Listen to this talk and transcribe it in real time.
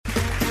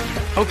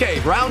Okay,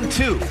 round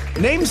two.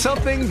 Name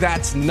something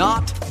that's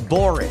not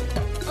boring.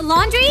 A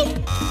laundry?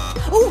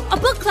 Ooh, a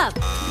book club.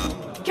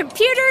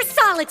 Computer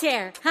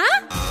solitaire,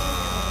 huh?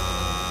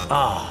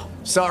 Ah, oh,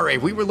 sorry,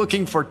 we were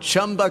looking for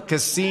Chumba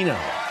Casino.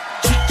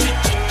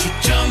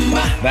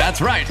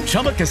 That's right,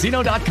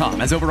 ChumbaCasino.com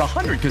has over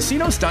 100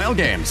 casino-style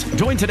games.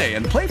 Join today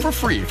and play for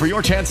free for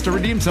your chance to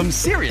redeem some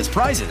serious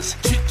prizes.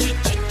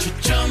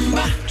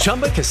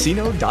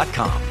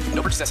 ChumbaCasino.com.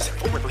 No purchase necessary.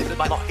 Void where prohibited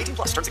by law. 18+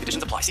 terms and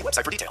conditions apply. See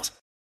website for details.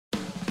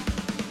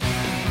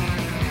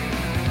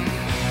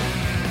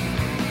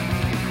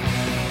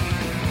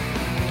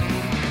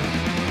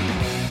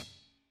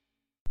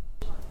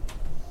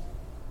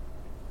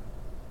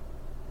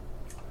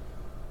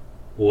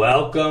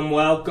 Welcome,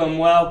 welcome,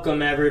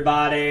 welcome,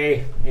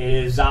 everybody. It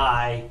is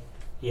I,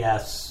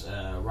 yes,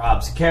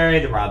 Rob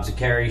Zakari, the Rob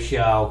Zakari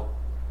Show,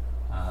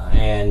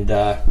 and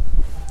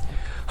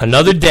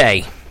another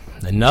day,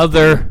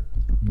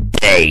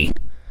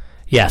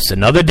 yes,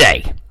 another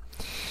day.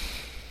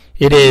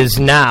 It is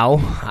now,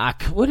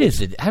 what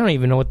is it? I don't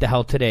even know what the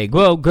hell today.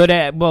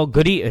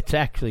 It's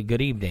actually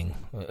good evening.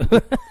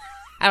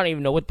 I don't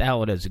even know what the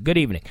hell it is. Good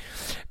evening.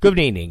 Good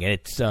evening.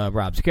 It's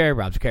Rob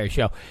Zakari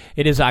Show.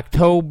 It is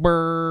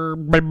October,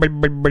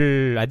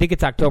 I think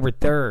it's October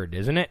 3rd,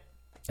 isn't it?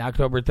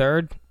 October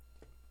 3rd?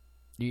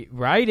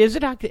 Right? Is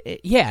it?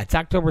 Yeah, it's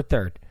October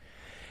 3rd.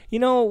 You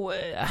know,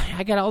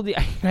 I got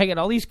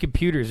all these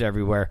computers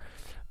everywhere,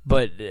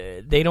 but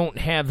they don't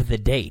have the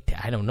date.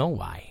 I don't know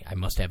why. I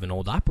must have an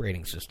old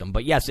operating system.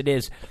 But yes, it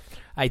is.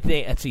 I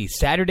think, let's see,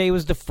 Saturday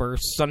was the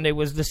 1st, Sunday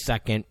was the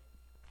 2nd.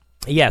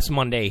 Yes,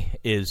 Monday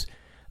is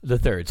the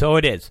 3rd. So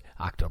it is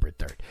October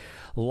 3rd.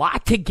 A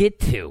lot to get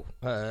to.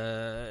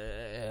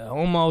 I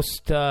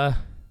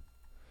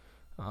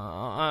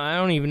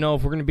don't even know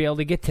if we're going to be able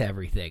to get to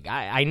everything.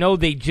 I know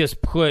they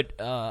just put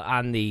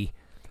on the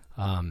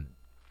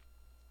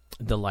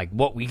like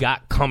what we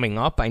got coming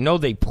up. I know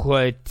they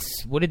put,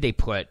 what did they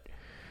put?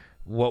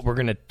 What we're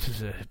going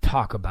to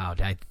talk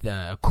about.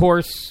 Of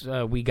course,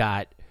 we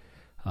got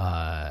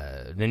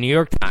the New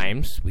York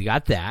Times. We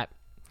got that.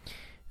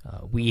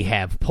 We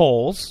have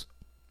polls.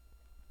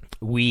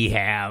 We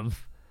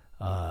have,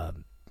 I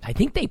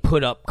think they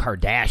put up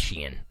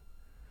Kardashian.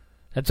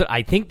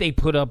 I think they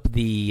put up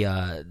the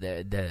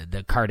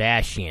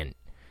Kardashian,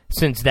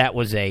 since that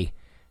was a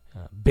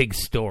big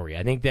story.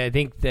 I think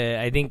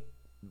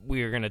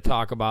we are going to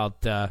talk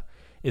about,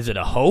 is it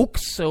a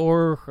hoax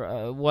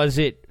or was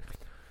it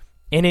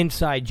an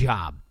inside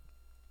job?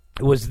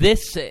 Was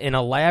this an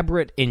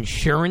elaborate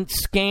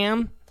insurance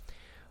scam,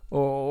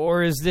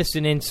 or is this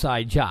an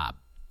inside job?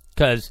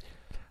 Because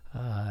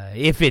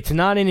if it's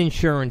not an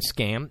insurance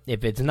scam,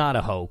 if it's not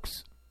a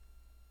hoax,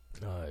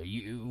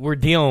 we're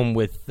dealing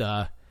with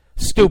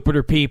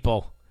stupider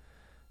people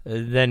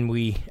than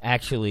we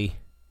actually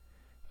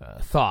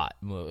thought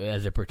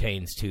as it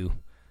pertains to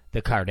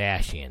the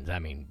Kardashians. I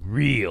mean,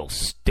 real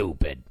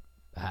stupid.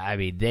 I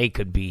mean, they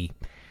could be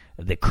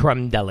the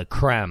creme de la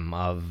creme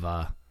of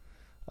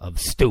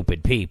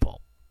stupid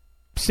people.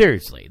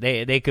 Seriously,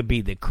 they could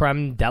be the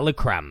creme de la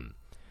creme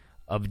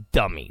of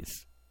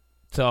dummies.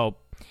 So,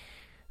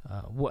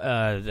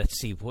 let's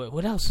see.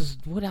 What else is?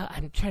 What else?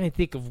 I'm trying to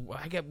think of.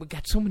 We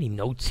got so many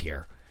notes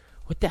here.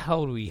 What the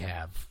hell do we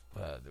have?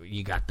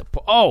 You got the.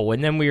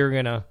 And then we were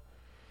gonna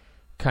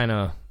kind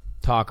of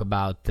talk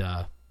about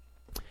the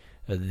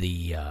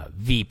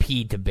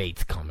VP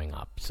debates coming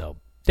up. So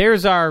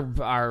there's our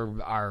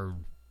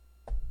plan,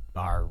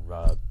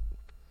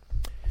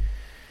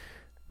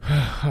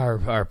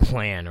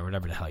 or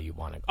whatever the hell you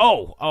want to.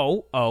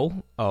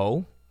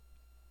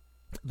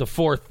 The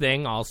fourth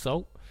thing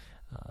also.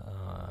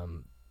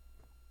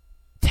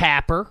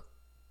 Tapper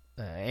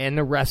and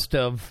the rest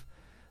of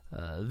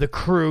the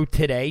crew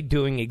today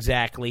doing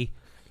exactly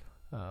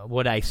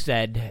what I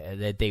said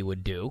that they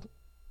would do.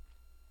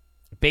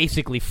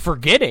 Basically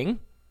pretending,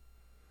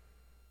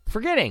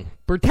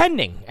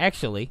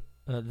 actually,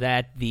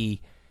 that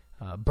the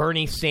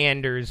Bernie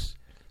Sanders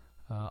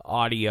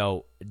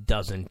audio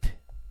doesn't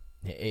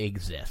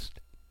exist.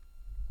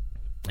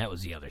 That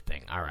was the other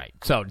thing. All right.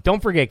 So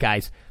don't forget,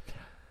 guys,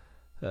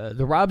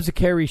 the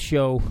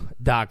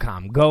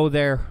RobZakariShow.com. Go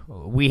there.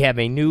 We have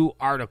a new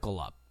article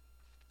up.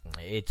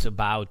 It's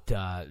about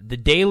the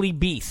Daily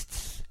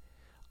Beast's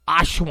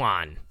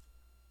Ashwan.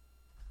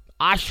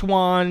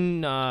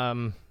 Ashwan,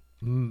 I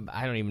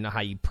don't even know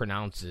how you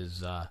pronounce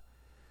his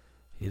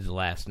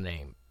last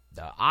name.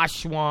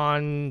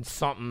 Ashwan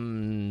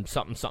something.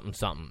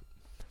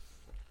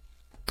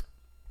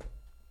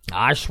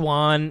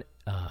 Ashwan,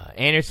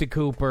 Anderson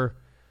Cooper,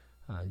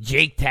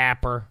 Jake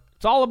Tapper.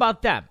 It's all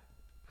about them.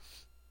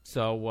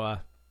 So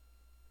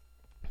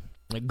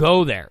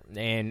go there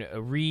and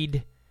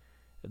read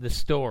the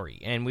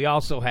story. And we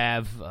also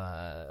have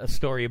a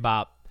story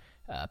about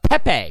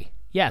Pepe.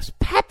 Yes,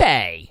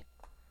 Pepe,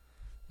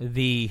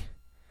 the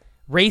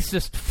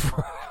racist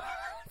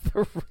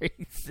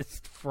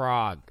racist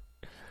frog.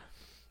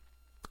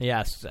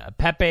 Yes,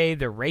 Pepe,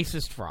 the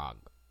racist frog.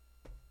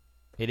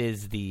 It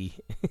is the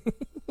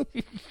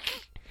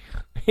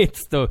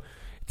it's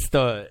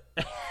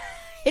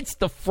It's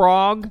the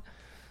frog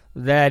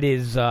that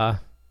is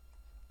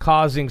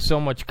causing so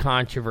much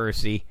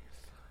controversy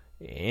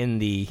in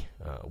the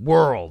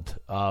world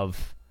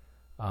of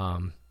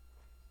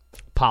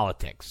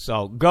politics.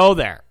 So go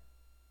there,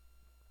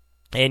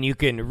 and you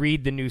can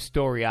read the new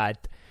story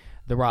at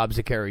the Rob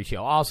Zaccheri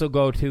Show. Also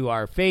go to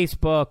our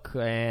Facebook,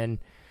 and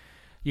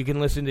you can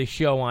listen to the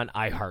show on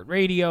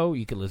iHeartRadio.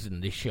 You can listen to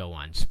the show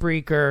on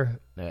Spreaker.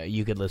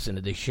 You can listen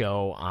to the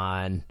show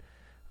on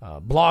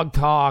Blog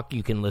Talk.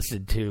 You can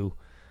listen to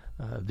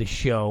the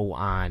show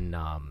on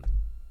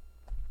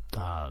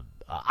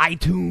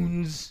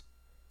iTunes.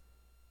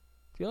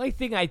 The only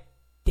thing I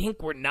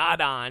think we're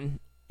not on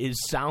is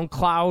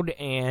SoundCloud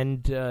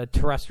and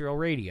terrestrial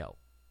radio.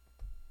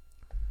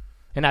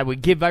 And I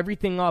would give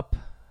everything up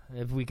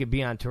if we could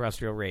be on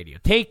terrestrial radio.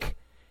 Take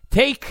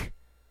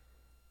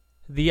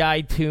the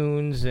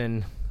iTunes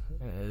and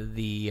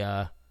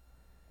the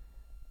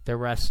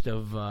rest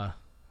of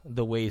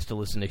the ways to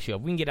listen to the show.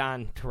 We can get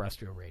on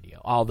terrestrial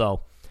radio.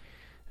 Although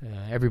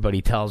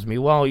everybody tells me,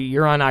 well,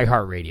 you're on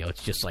iHeartRadio.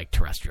 It's just like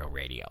terrestrial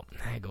radio.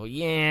 I go,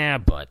 yeah,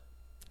 but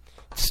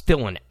it's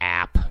still an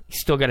app. You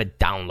still got to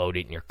download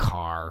it in your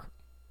car.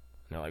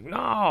 And they're like,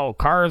 no,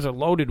 cars are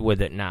loaded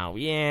with it now.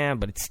 Yeah,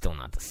 but it's still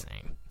not the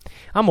same.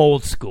 I'm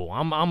old school.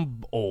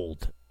 I'm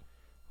old.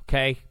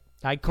 Okay?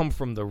 I come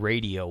from the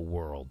radio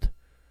world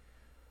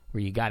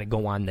where you got to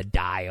go on the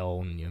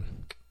dial and you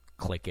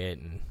click it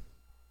and,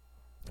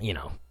 you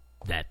know,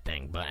 that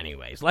thing. But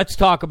anyways, let's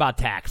talk about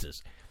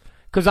taxes.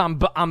 Because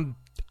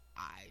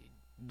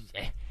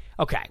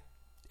okay.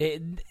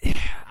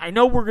 I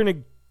know we're going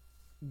to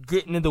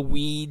get into the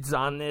weeds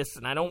on this,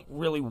 and I don't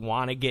really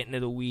want to get into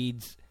the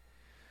weeds.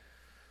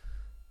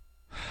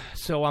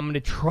 So I'm going to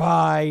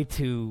try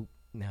to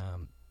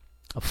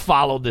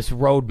follow this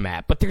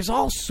roadmap. But there's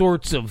all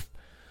sorts of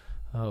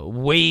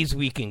ways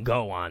we can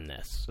go on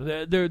this.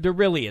 There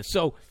really is.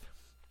 So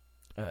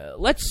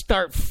let's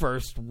start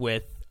first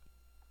with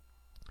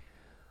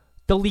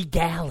the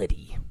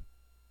legality.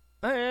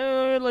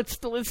 Let's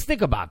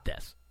think about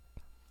this.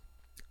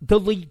 The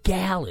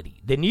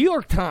legality. The New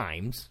York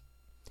Times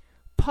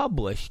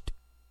published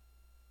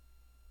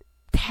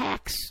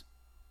tax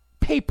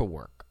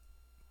paperwork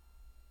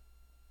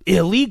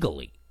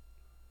illegally.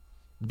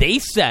 They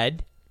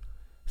said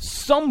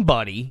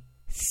somebody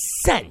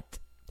sent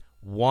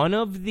one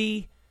of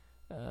the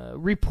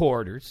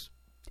reporters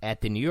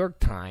at the New York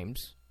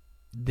Times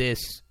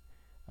this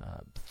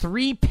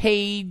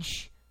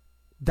 3-page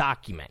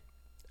document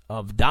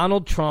of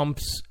Donald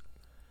Trump's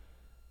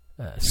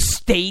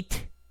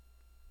state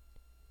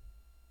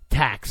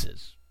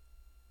taxes,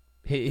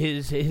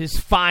 his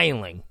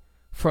filing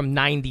from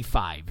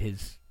 95,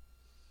 his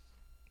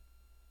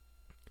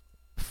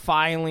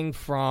filing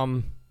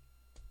from,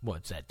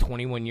 what's that,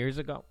 21 years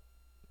ago?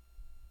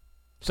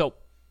 So,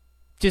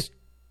 just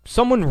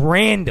someone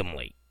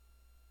randomly,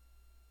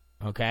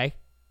 okay?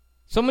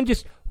 Someone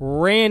just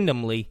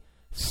randomly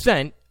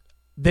sent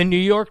the New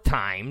York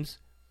Times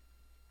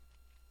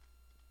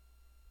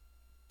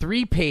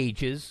 3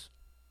 pages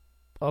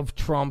of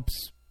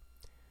Trump's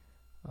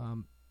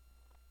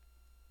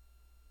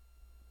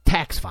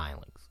tax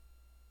filings.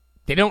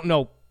 They don't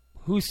know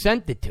who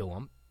sent it to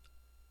him.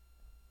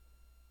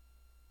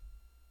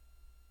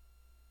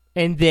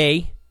 And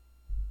they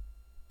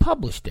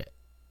published it.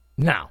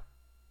 Now,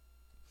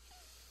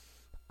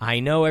 I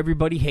know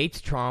everybody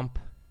hates Trump,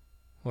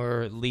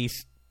 or at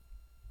least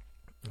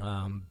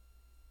the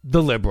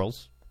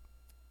liberals.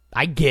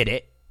 I get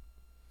it.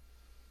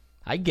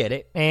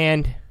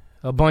 And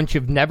a bunch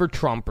of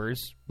never-Trumpers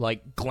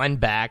like Glenn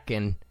Beck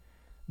and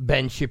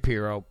Ben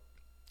Shapiro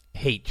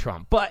hate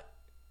Trump. But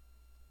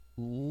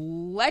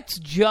let's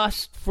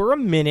just, for a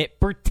minute,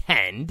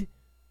 pretend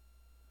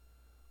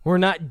we're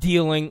not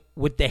dealing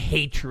with the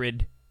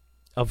hatred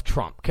of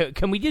Trump.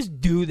 Can we just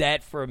do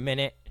that for a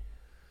minute?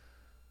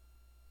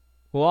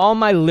 Well, all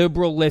my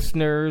liberal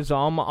listeners,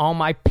 all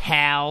my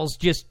pals,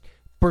 just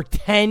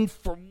pretend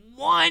for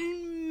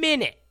 1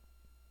 minute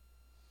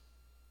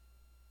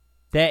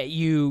that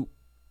you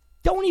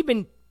don't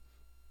even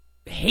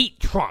hate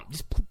Trump.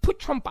 Just put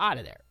Trump out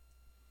of there.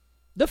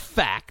 The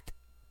fact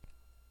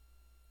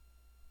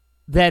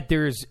that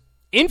there's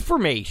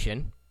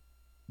information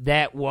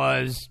that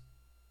was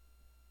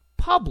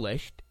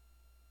published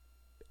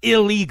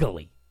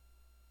illegally.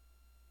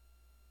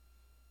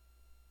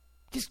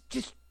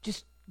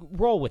 Just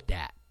roll with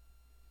that.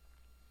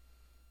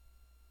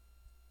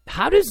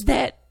 How does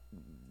that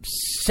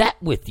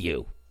set with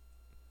you?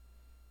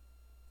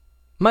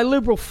 My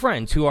liberal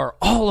friends who are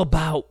all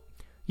about,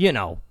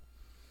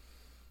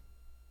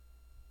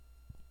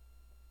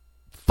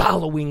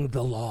 following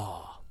the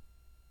law.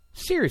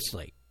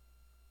 Seriously.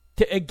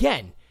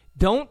 Again,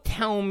 don't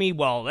tell me,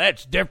 well,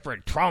 that's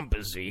different. Trump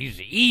he's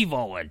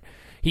evil and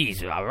he's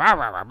just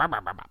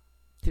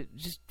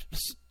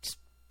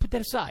put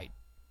that aside.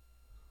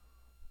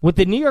 What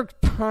the New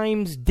York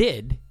Times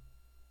did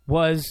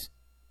was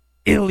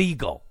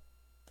illegal.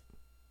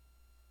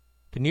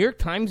 The New York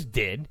Times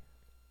did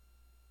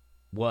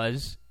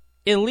was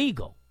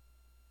illegal.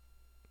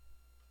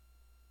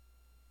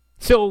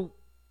 So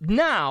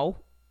now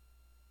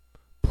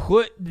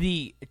put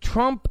the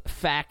Trump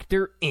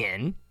factor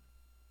in,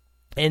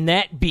 and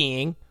that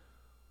being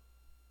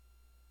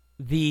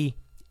the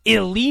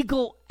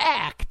illegal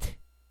act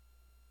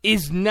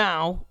is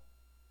now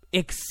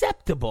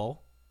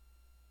acceptable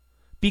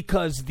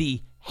because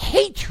the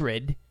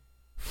hatred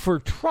for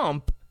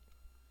Trump,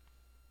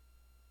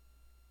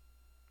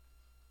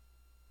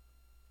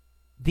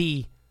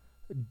 the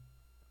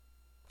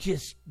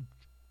just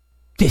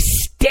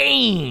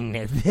disdain,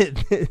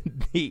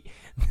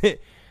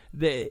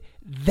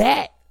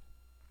 that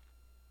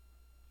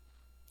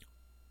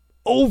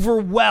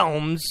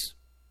overwhelms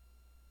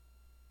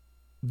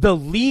the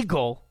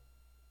legal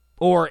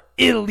or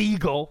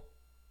illegal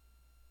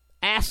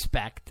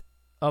aspect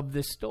of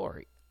this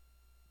story.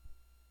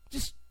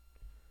 Just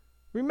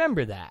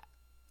remember that.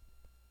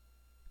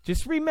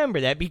 Just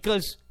remember that,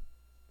 because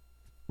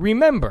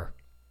remember,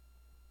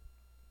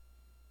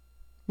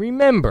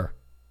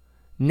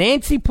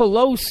 Nancy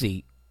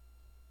Pelosi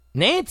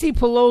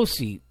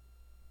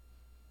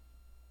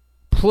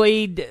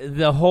played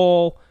the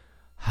whole,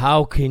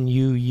 how can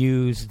you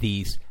use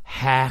these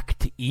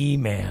hacked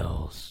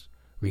emails,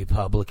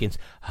 Republicans?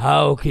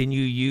 How can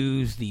you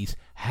use these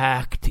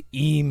hacked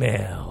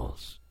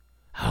emails?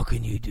 How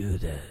can you do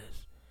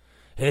this?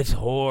 It's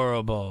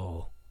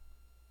horrible.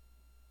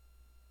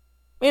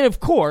 And of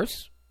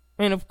course,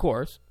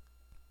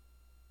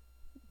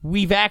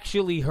 we've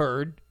actually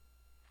heard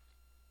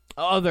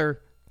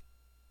other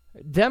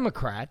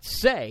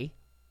Democrats say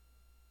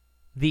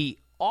the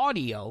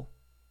audio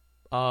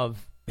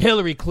of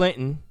Hillary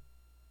Clinton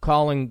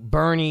calling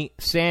Bernie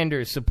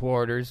Sanders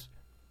supporters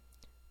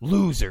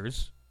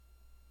losers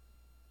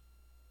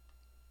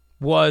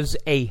was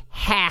a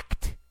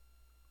hacked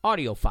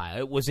audio file.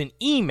 It was an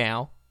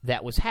email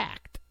that was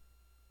hacked.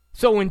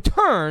 So in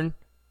turn,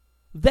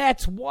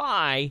 that's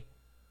why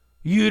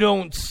you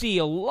don't see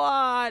a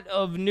lot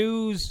of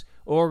news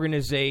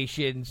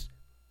organizations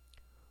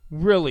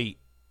really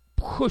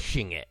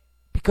pushing it,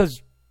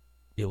 because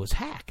it was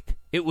hacked.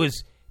 It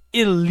was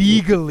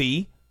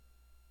illegally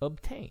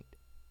obtained.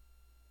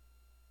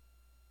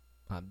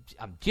 I'm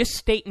just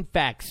stating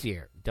facts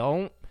here.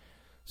 Don't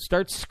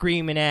start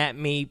screaming at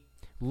me,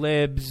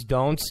 libs.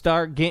 Don't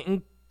start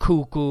getting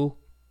cuckoo.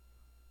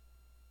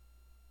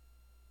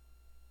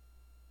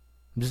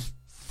 Just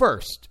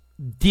first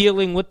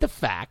dealing with the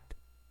fact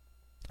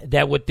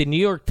that what the New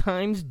York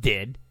Times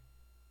did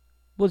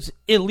was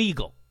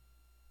illegal.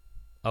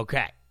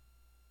 Okay.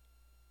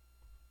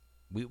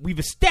 We've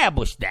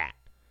established that.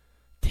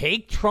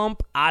 Take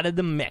Trump out of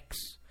the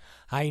mix.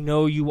 I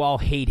know you all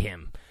hate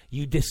him.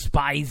 You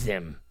despise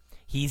him.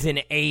 He's an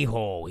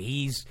a-hole.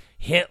 He's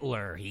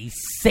Hitler. He's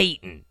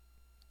Satan.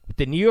 What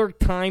the New York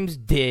Times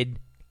did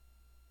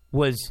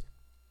was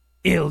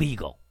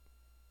illegal.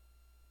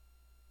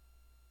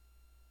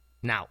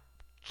 Now,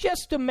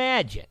 just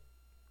imagine.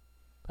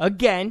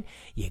 Again,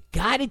 you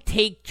got to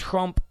take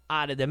Trump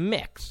out of the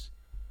mix.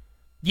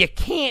 You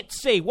can't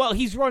say, well,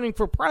 he's running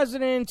for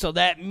president, so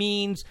that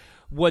means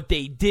what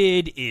they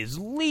did is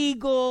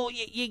legal.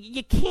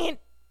 You can't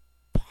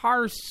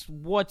parse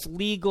what's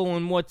legal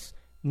and what's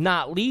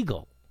not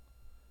legal.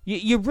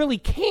 You really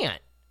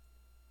can't.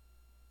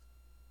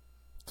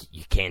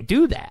 You can't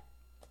do that.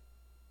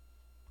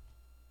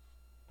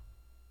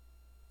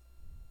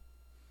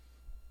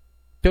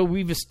 So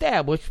we've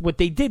established what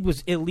they did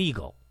was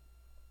illegal.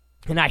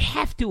 And I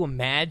have to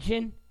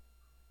imagine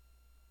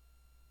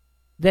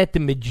that the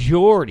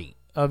majority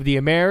of the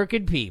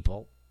American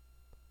people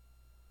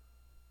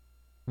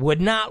would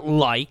not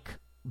like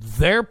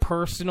their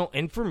personal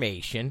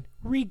information,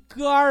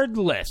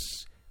 regardless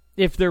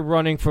if they're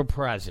running for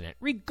president.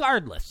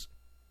 Regardless.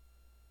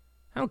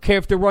 I don't care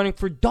if they're running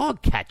for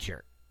dog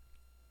catcher.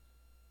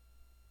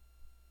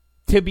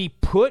 To be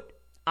put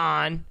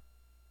on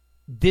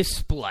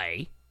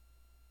display.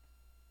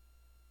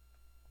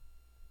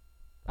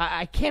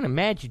 I can't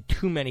imagine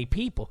too many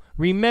people.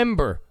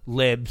 Remember,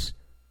 libs,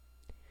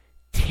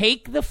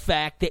 take the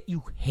fact that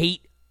you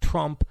hate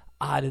Trump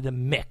out of the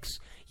mix.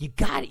 You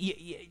got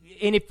it.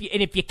 And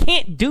if you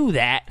can't do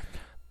that,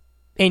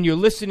 and you're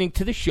listening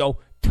to the show,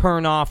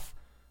 turn off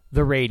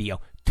the radio,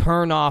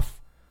 turn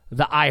off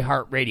the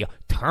iHeartRadio,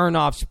 turn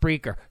off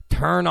Spreaker,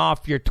 turn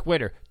off your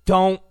Twitter.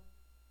 Don't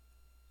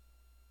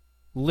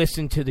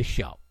listen to the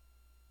show.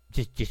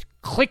 Just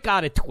click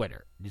out of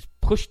Twitter. Just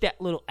push that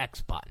little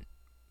X button.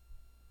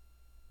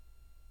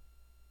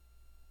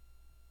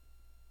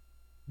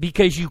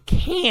 Because you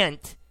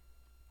can't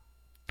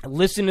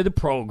listen to the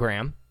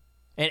program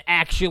and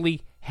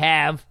actually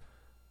have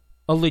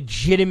a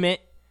legitimate,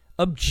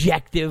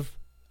 objective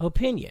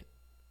opinion.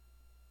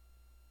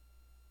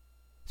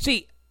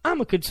 See,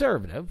 I'm a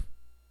conservative.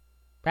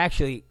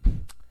 Actually,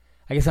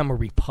 I guess I'm a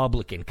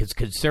Republican, because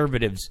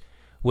conservatives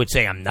would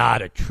say I'm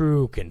not a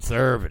true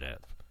conservative.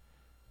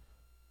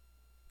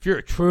 If you're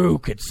a true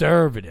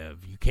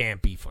conservative, you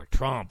can't be for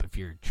Trump. If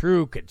you're a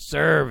true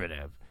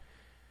conservative,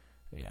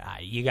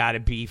 you got to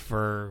be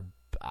for,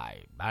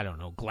 I don't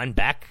know, Glenn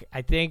Beck,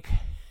 I think.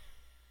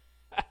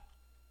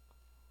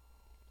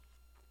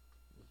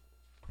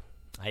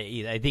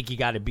 I think you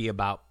got to be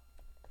about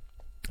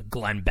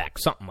Glenn Beck,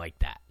 something like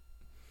that.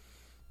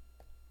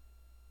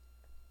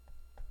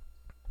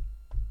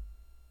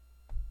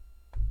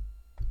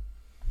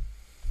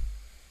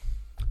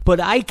 But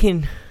I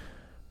can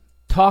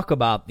talk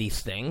about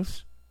these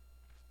things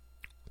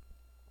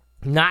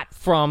not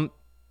from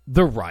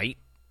the right,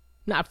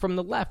 not from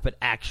the left, but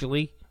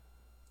actually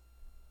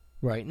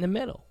right in the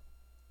middle.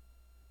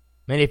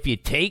 And if you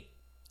take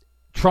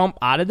Trump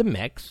out of the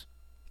mix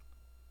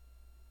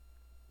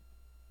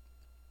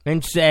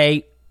and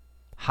say,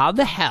 how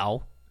the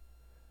hell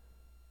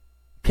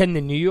can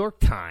the New York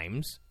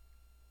Times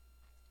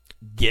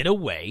get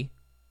away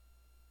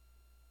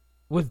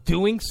with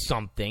doing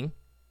something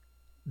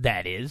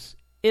that is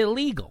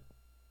illegal?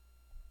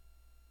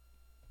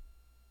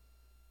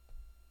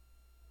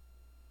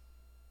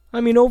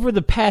 I mean, over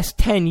the past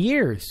 10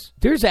 years,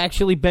 there's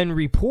actually been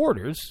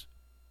reporters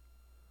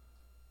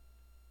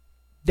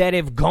that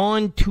have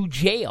gone to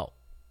jail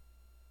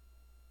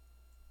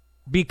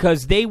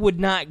because they would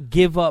not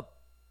give up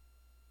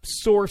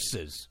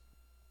sources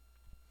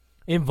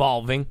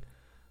involving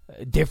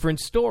different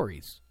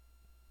stories.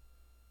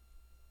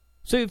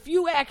 So if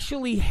you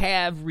actually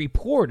have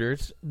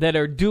reporters that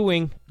are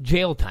doing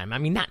jail time, I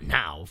mean, not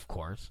now, of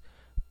course,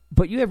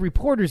 but you have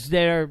reporters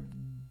that are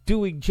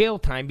doing jail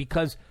time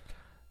because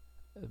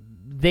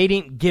they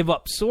didn't give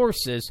up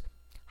sources,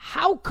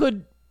 how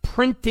could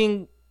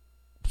printing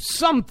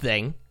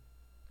something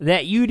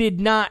that you did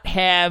not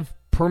have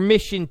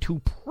permission to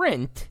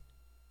print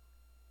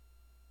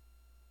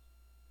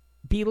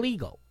be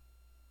legal?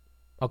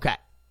 Okay,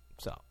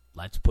 so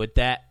let's put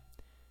that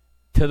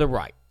to the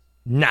right.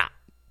 Now,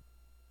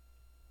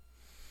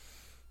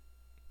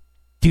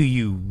 do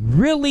you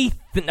really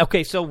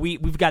okay, so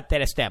we've got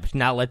that established.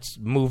 Now let's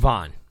move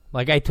on.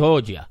 Like I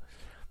told you,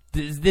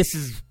 this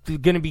is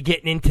going to be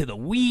getting into the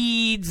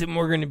weeds, and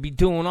we're going to be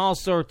doing all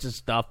sorts of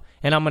stuff,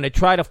 and I'm going to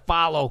try to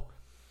follow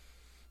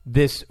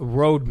this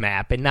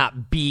roadmap and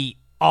not be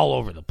all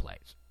over the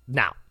place.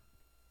 Now,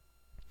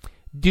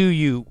 do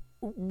you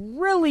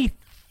really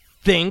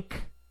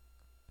think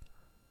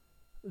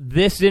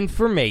this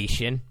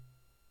information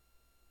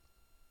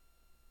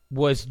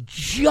was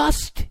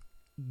just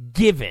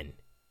given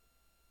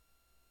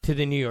to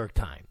the New York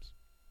Times?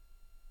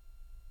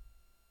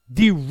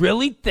 Do you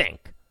really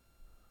think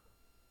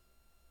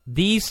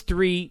these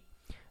three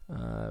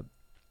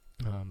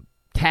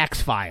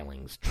tax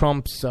filings,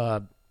 Trump's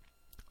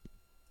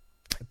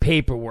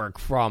paperwork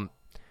from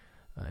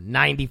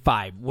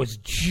 95, was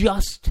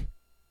just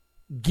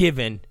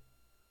given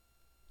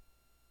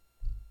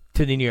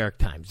to the New York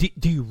Times?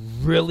 Do you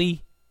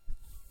really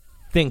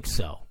think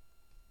so?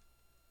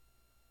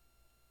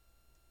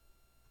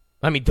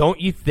 I mean, don't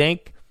you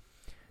think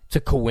it's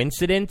a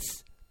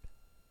coincidence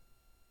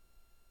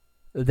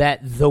that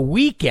The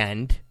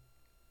Weeknd,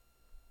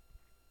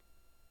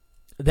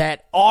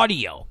 that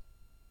audio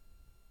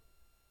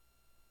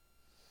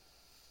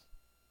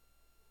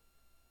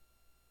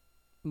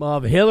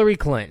of Hillary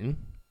Clinton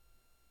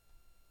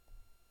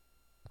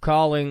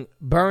calling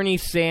Bernie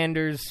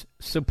Sanders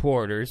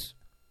supporters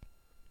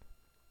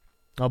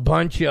a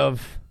bunch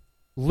of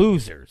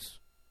losers,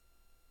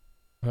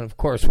 and of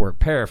course we're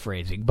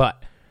paraphrasing,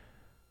 but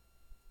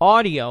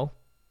audio,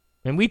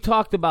 and we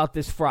talked about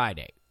this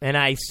Friday, and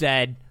I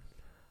said,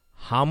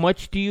 how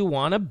much do you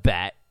want to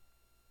bet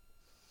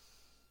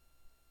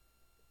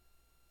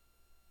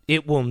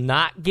it will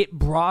not get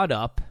brought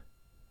up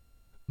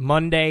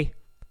Monday,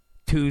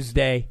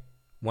 Tuesday,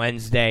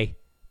 Wednesday,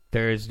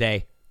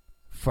 Thursday,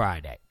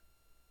 Friday?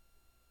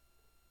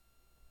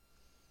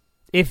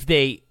 If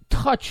they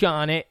touch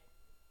on it,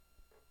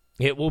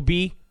 it will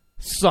be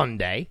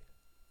Sunday.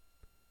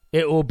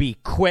 It will be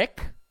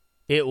quick.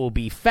 It will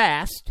be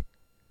fast,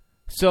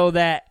 so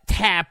that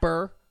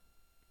Tapper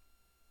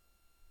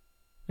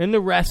and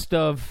the rest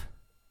of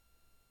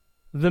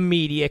the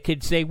media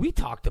could say, we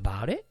talked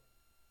about it.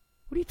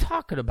 What are you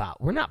talking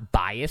about? We're not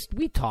biased.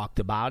 We talked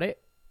about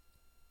it.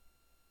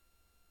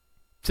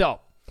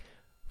 So,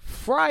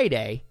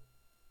 Friday,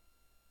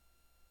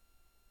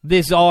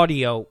 this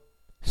audio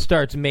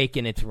starts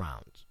making its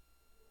rounds.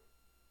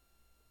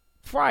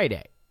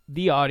 Friday,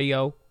 the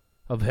audio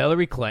of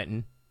Hillary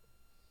Clinton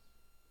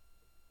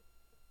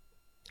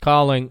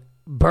calling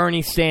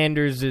Bernie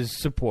Sanders'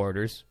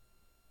 supporters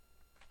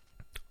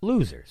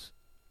losers.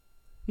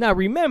 Now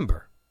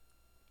remember,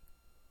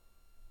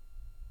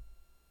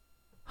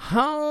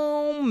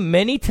 how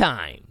many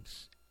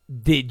times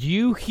did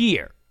you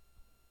hear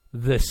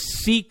the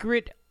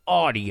secret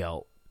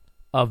audio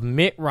of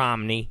Mitt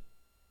Romney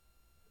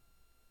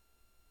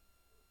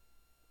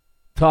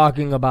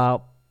talking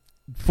about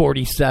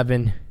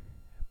 47%?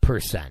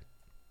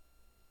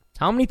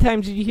 How many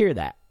times did you hear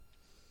that?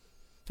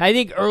 I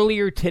think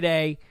earlier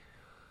today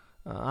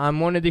on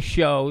one of the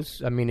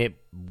shows, I mean, it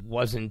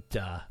wasn't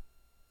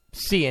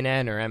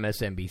CNN or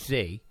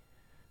MSNBC,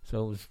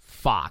 so it was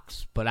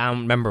Fox, but I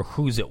don't remember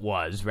whose it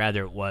was.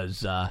 Rather, it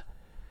was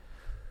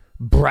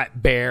Brett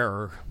Baier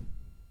or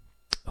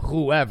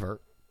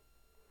whoever.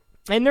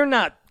 And they're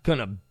not going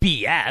to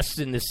BS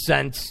in the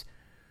sense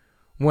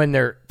when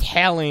they're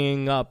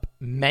tallying up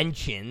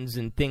mentions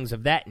and things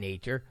of that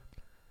nature.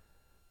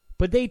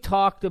 But they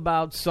talked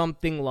about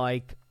something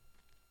like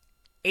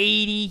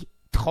 80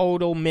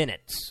 total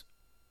minutes.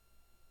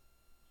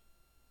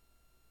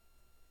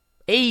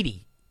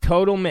 80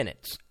 total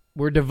minutes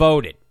were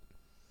devoted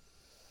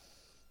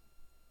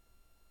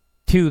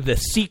to the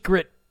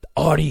secret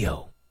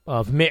audio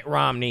of Mitt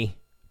Romney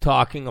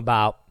talking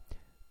about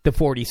the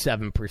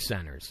 47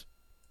 percenters.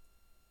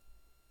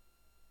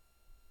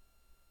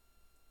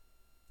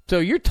 So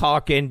you're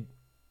talking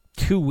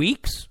 2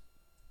 weeks.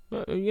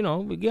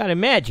 You got to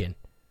imagine.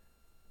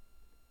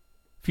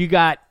 If you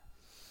got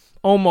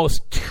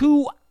almost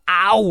 2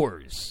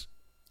 hours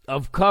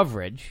of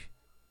coverage,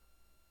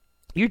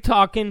 you're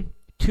talking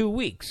 2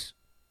 weeks.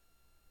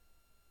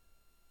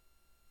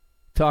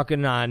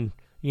 Talking on,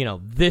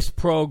 this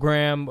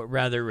program,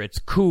 whether it's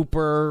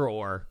Cooper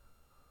or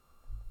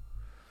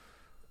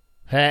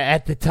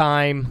at the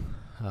time,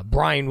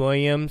 Brian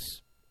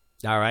Williams.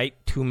 All right,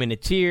 2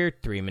 minutes here,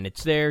 3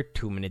 minutes there,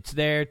 2 minutes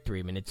there,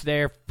 3 minutes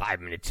there, 5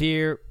 minutes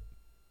here.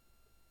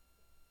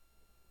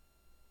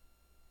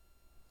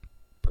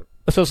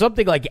 So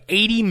something like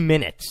 80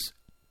 minutes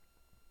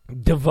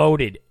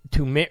devoted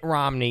to Mitt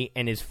Romney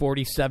and his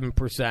 47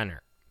 percenter.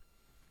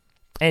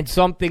 And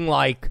something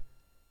like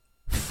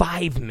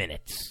 5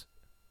 minutes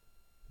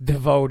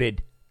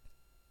devoted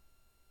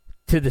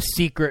to the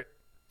secret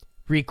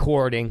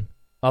recording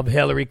of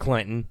Hillary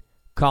Clinton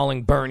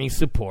calling Bernie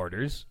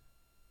supporters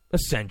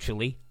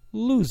essentially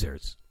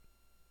losers.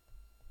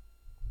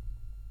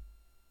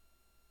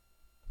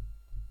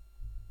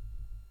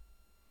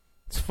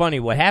 It's funny,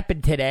 what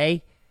happened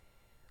today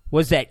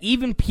was that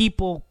even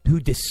people who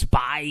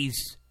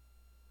despise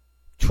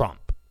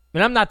Trump,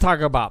 and I'm not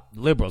talking about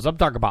liberals, I'm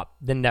talking about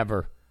the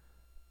never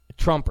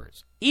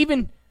Trumpers,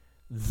 even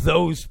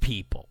those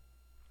people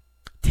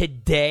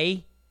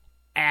today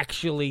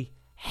actually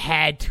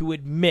had to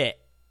admit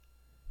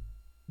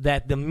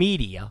that the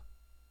media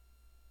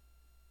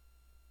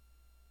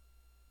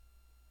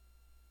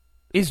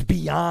is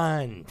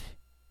beyond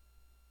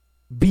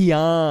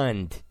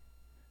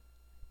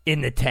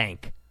in the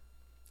tank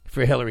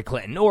for Hillary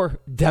Clinton, or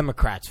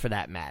Democrats for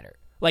that matter.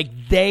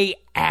 Like, they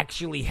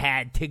actually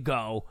had to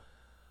go,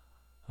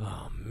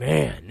 oh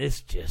man, this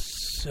is just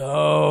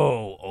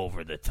so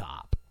over the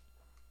top.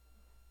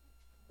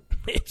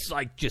 It's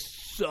like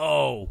just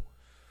so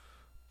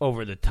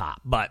over the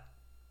top. But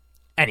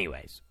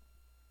anyways,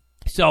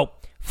 so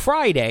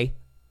Friday,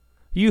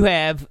 you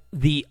have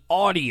the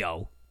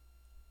audio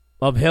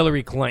of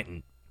Hillary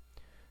Clinton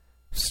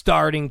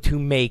starting to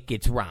make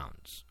its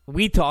rounds.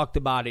 We talked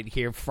about it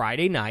here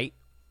Friday night.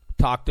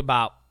 Talked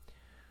about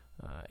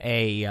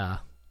a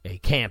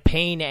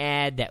campaign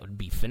ad that would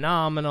be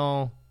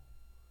phenomenal.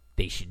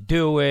 They should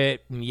do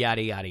it.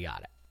 Yada, yada,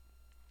 yada.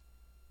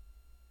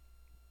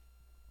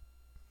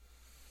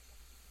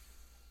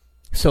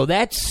 So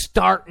that's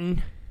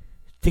starting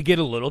to get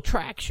a little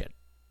traction.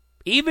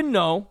 Even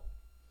though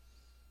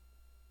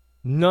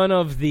none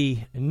of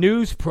the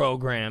news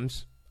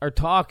programs are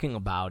talking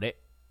about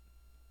it,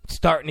 it's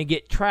starting to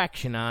get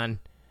traction on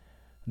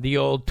the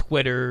old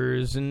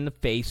Twitters and the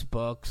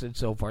Facebooks and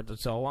so forth and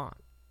so on.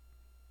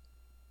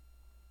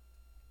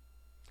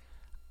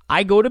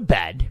 I go to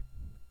bed.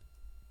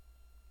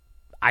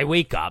 I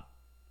wake up.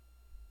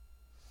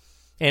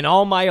 And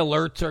all my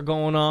alerts are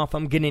going off.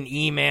 I'm getting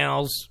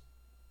emails.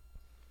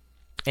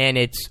 And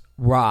it's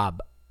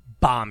Rob,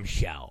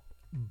 bombshell,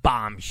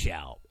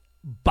 bombshell,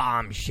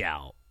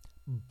 bombshell,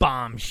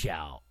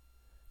 bombshell,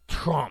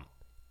 Trump,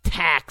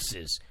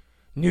 taxes,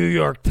 New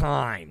York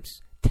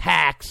Times,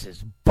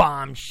 taxes,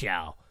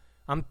 bombshell.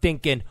 I'm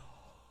thinking,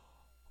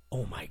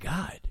 oh my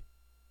God,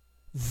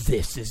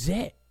 this is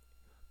it.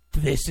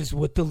 This is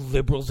what the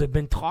liberals have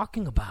been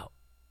talking about.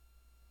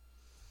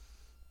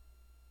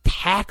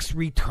 Tax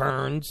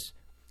returns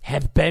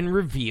have been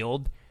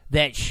revealed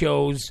that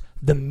shows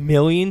the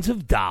millions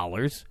of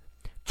dollars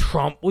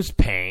Trump was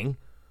paying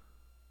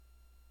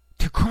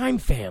to crime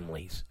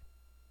families.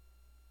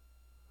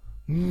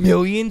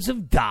 Millions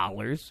of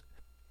dollars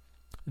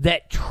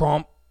that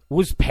Trump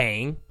was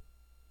paying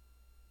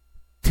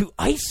to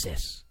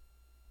ISIS.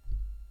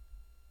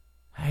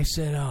 I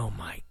said, oh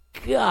my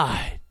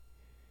God.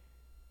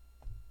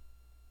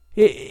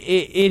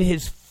 It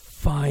has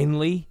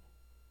finally,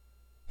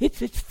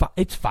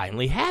 it's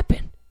finally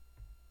happened.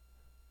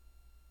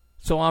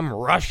 So I'm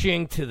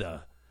rushing to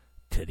the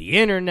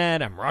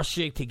internet. I'm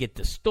rushing to get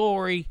the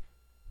story.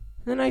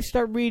 Then I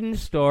start reading the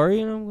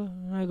story,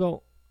 and I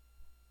go,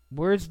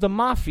 where's the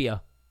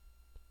mafia?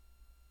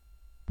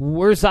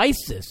 Where's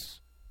ISIS?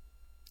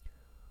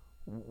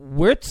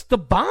 Where's the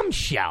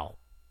bombshell?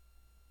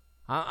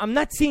 I'm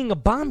not seeing a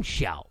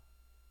bombshell.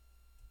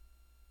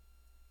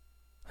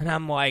 And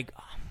I'm like,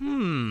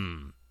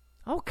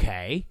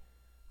 okay,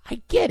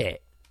 I get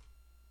it.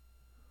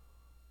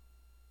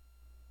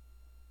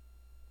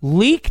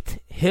 Leaked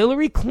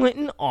Hillary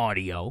Clinton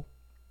audio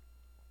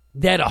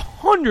that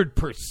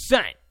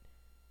 100%,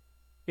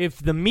 if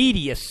the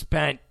media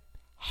spent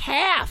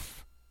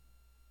half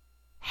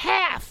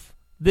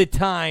the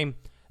time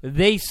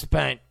they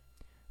spent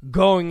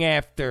going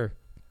after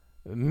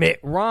Mitt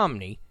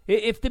Romney,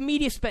 if the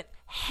media spent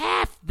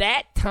half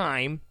that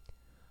time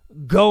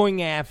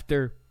going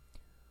after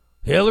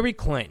Hillary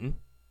Clinton,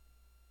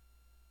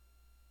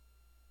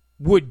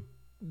 would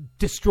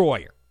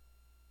destroy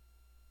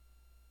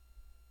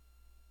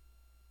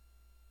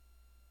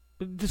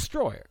her.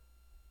 Destroy her.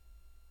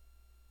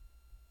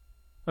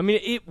 I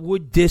mean, it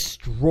would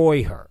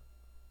destroy her.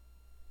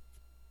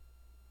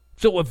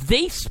 So if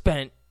they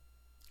spent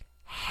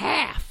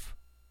half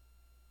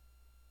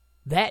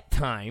that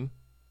time,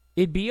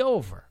 it'd be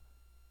over.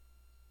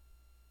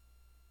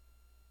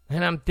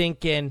 And I'm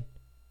thinking,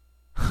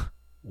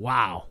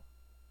 wow.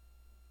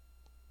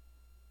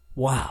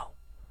 Wow.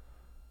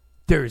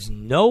 There's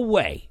no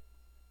way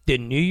the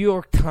New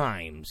York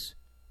Times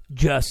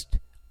just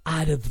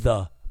out of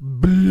the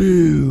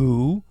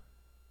blue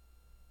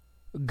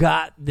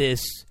got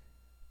this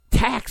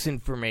tax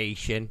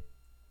information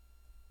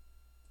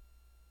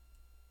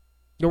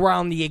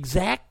around the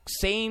exact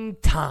same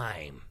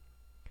time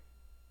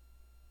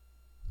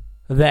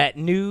that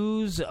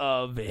news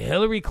of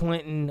Hillary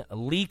Clinton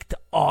leaked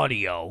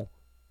audio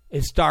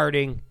is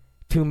starting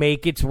to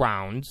make its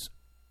rounds,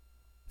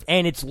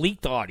 and it's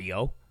leaked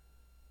audio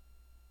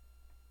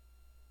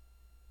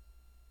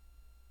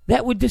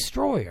that would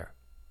destroy her.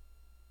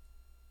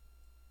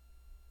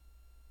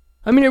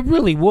 I mean, it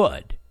really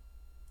would.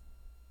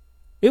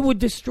 It would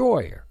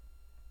destroy her.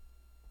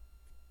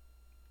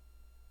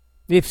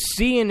 If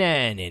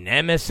CNN and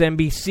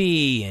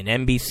MSNBC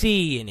and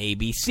NBC and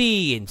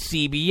ABC and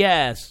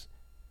CBS,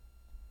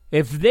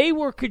 if they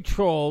were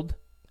controlled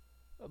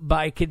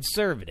by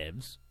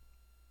conservatives,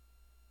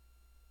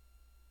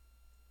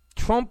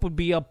 Trump would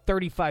be up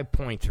 35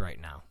 points right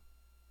now.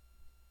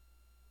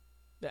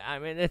 I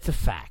mean, it's a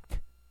fact.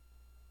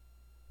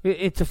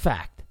 It's a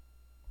fact.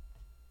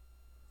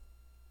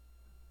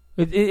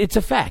 It's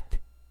a fact.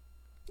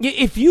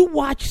 If you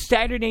watch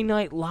Saturday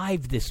Night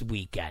Live this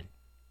weekend,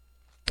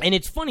 and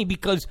it's funny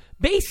because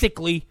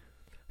basically,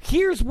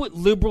 here's what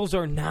liberals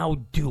are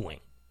now doing.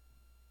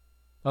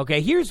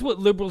 Okay, here's what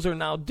liberals are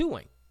now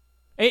doing.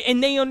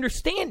 And they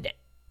understand it.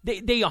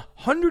 They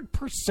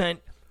 100%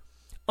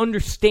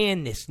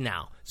 understand this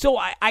now. So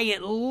I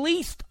at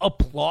least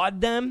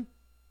applaud them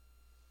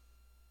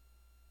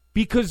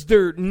because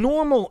their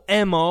normal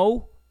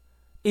MO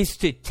is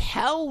to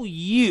tell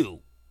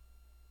you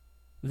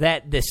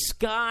that the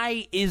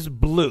sky is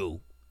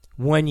blue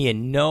when you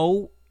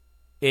know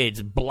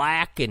it's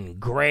black and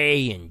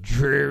gray and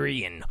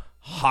dreary and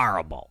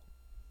horrible.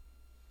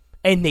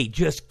 And they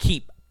just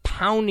keep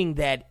pounding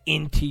that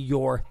into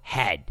your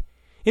head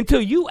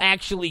until you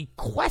actually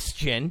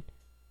question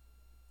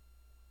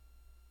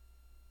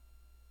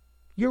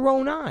your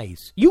own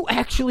eyes. You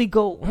actually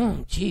go,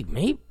 oh, gee,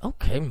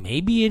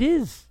 maybe it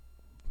is.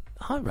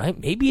 All right,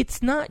 maybe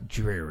it's not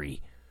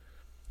dreary.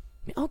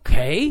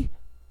 Okay.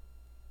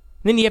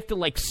 Then you have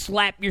to,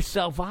 slap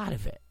yourself out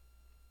of it.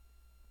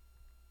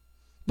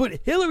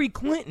 But Hillary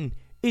Clinton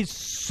is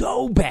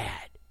so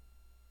bad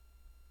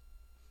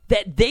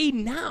that they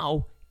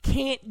now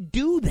can't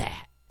do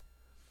that.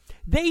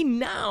 They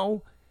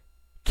now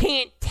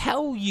can't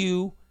tell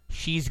you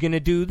she's going to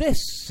do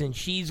this and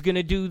she's going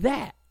to do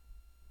that.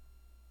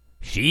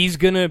 She's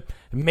going to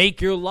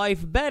make your life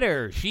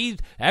better.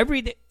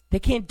 They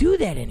can't do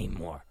that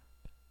anymore.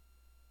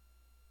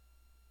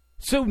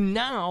 So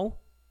now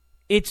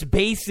it's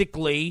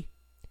basically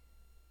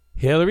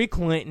Hillary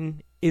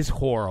Clinton is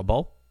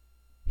horrible.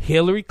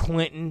 Hillary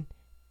Clinton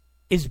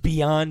is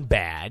beyond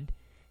bad.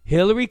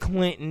 Hillary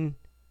Clinton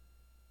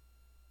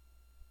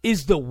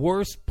is the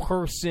worst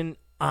person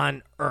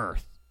on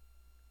earth.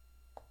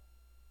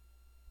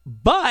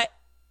 But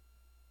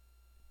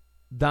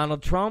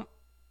Donald Trump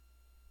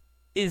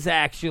is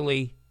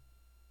actually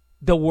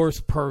the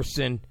worst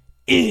person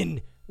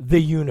in the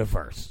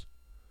universe.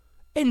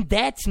 And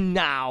that's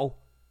now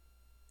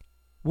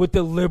what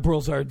the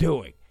liberals are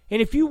doing.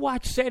 And if you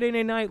watch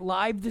Saturday Night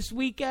Live this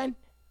weekend,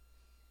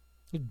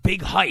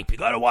 big hype. You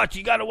gotta watch.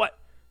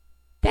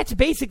 That's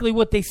basically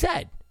what they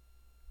said.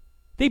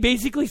 They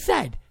basically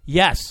said,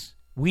 yes,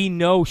 we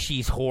know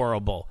she's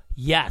horrible.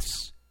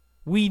 Yes,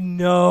 we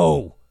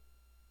know.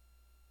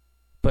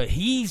 But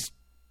he's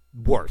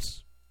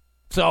worse.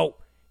 So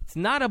it's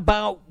not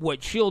about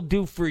what she'll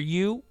do for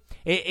you.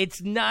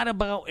 It's not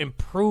about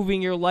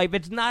improving your life.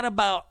 It's not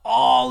about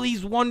all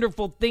these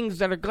wonderful things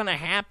that are going to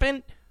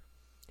happen.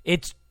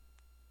 It's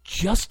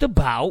just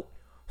about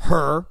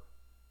her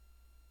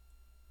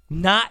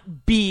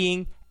not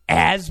being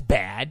as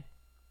bad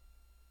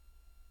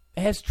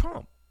as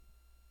Trump.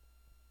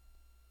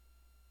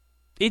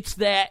 It's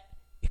that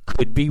it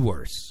could be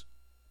worse.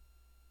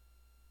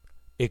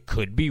 It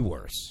could be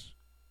worse.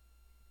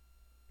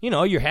 You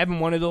know, you're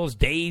having one of those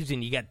days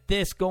and you got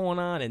this going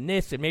on and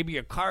this, and maybe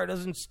your car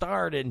doesn't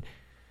start and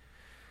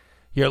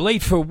you're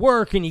late for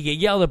work and you get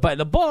yelled at by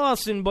the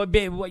boss and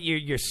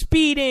you're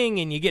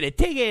speeding and you get a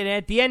ticket, and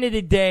at the end of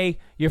the day,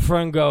 your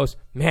friend goes,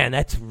 man,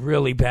 that's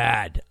really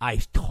bad. I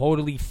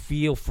totally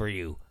feel for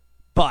you,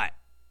 but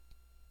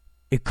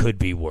it could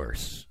be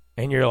worse.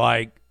 And you're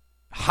like,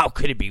 How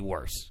could it be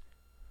worse?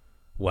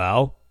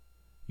 Well,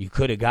 you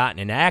could have gotten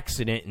an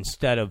accident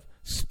instead of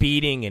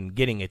speeding and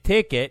getting a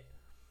ticket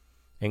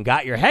and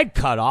got your head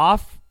cut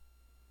off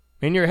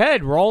and your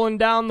head rolling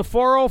down the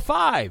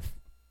 405.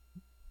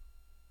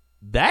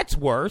 That's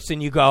worse.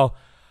 And you go,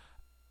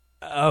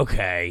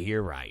 okay,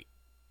 you're right.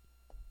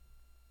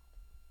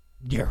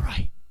 You're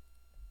right.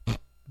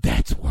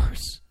 That's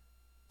worse.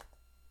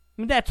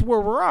 I mean, that's where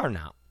we are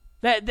now.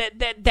 That's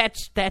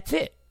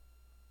it.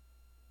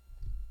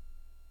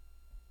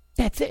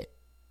 That's it.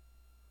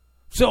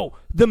 So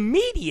the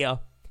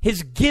media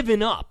has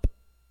given up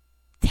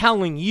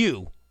telling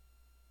you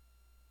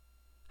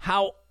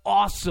how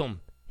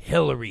awesome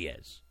Hillary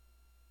is.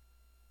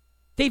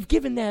 They've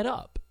given that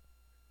up.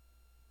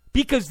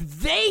 Because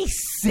they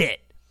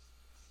sit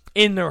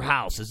in their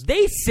houses.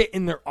 They sit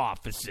in their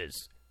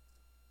offices.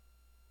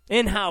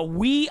 And how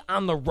we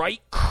on the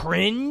right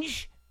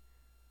cringe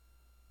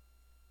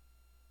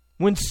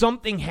when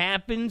something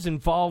happens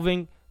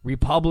involving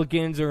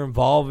Republicans or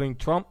involving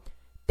Trump,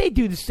 they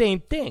do the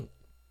same thing.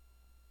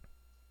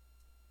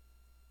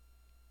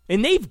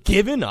 And they've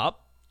given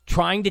up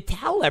trying to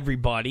tell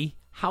everybody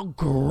how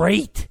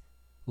great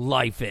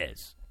life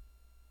is.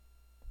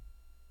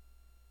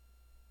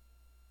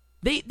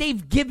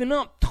 They've given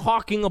up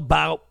talking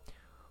about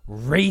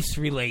race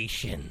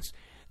relations.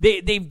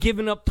 They've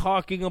given up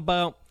talking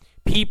about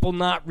people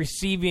not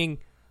receiving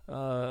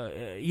a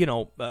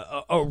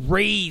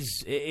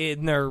raise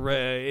in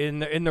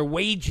their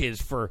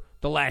wages for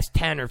the last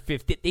 10 or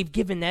 15. They've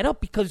given that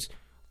up because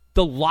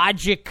the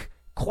logic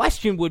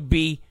question would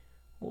be,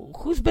 well,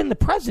 who's been the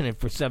president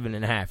for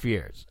 7.5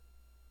 years?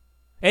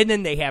 And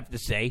then they have to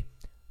say,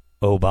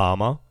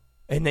 Obama.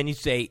 And then you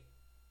say,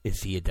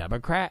 is he a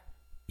Democrat?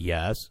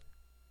 Yes.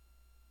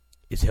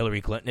 Is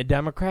Hillary Clinton a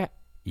Democrat?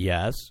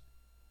 Yes.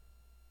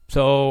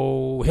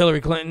 So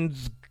Hillary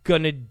Clinton's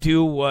going to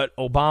do what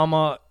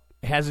Obama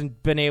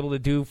hasn't been able to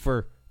do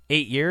for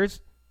 8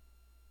 years?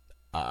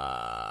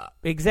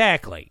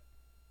 Exactly.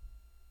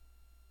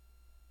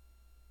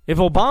 If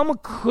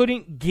Obama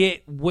couldn't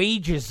get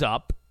wages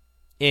up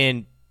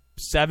in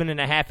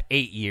 7.5,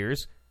 8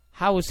 years,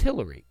 how is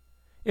Hillary?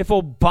 If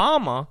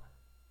Obama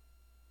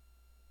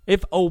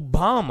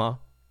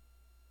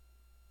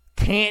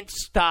can't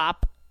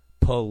stop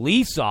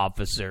police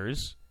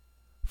officers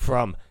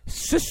from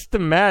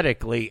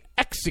systematically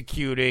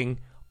executing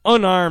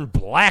unarmed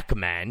black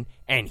men,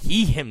 and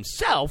he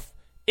himself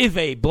is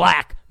a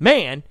black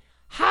man,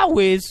 how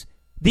is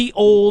the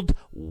old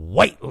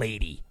white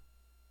lady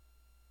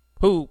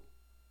who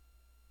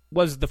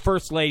was the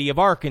first lady of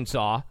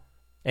Arkansas,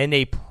 and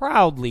they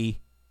proudly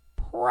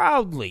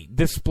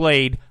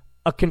displayed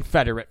a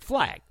Confederate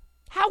flag?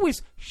 How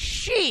is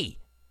she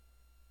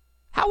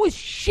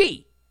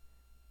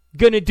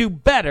going to do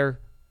better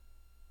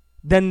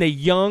than the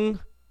young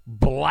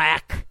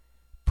black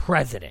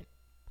president?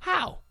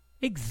 How?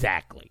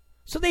 Exactly.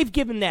 So they've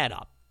given that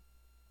up.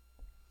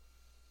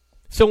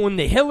 So when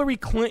the Hillary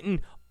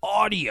Clinton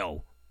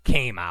audio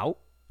came out,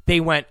 they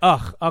went,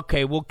 ugh,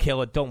 okay, we'll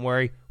kill it. Don't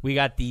worry. We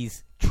got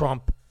these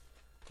Trump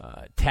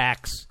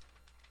tax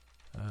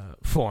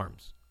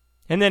forms.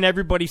 And then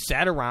everybody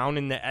sat around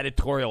in the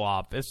editorial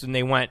office and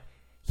they went,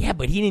 yeah,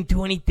 but he didn't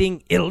do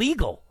anything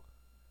illegal.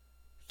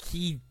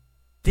 He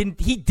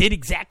did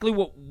exactly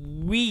what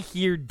we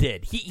here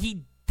did.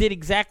 He did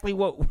exactly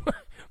what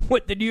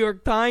the New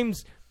York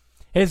Times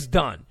has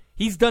done.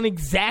 He's done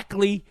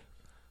exactly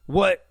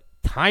what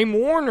Time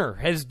Warner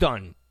has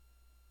done.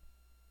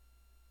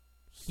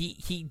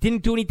 He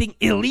didn't do anything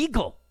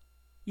illegal.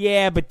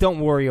 Yeah, but don't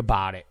worry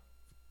about it.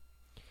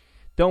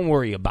 Don't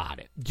worry about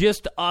it.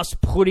 Just us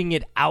putting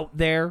it out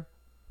there.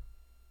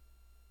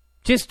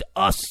 Just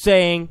us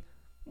saying,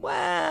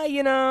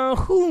 well,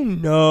 who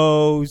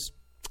knows,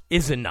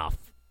 is enough.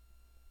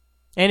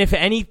 And if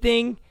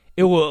anything,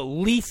 it will at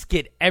least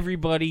get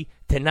everybody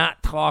to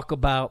not talk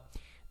about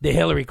the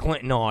Hillary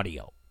Clinton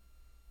audio.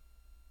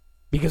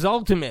 Because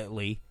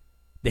ultimately,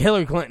 the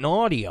Hillary Clinton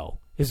audio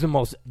is the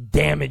most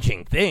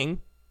damaging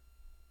thing.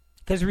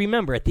 Because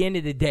remember, at the end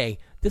of the day,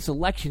 this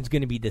election is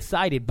going to be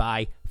decided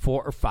by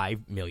 4 or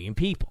 5 million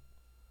people.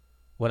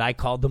 What I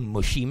call the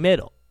mushy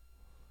middle.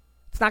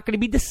 It's not going to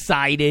be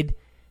decided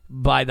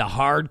by the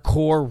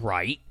hardcore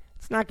right.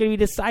 It's not going to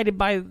be decided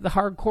by the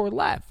hardcore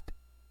left.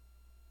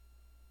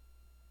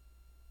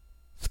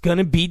 It's going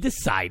to be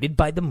decided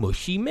by the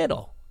mushy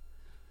middle.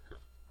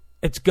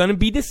 It's going to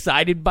be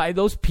decided by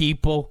those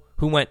people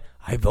who went,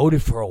 I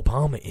voted for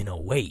Obama in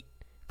 2008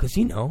 because,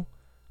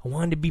 I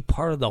wanted to be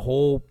part of the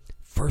whole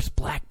first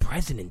black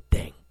president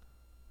thing.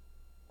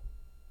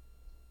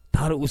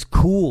 Thought it was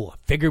cool.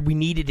 Figured we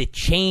needed a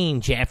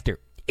change after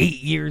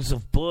 8 years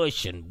of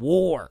Bush and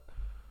war.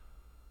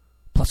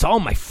 Plus, all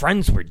my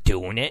friends were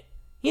doing it,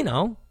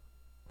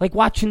 like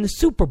watching the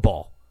Super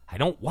Bowl. I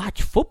don't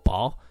watch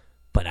football,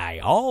 but I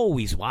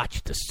always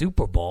watch the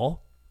Super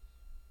Bowl.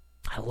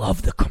 I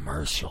love the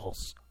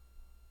commercials.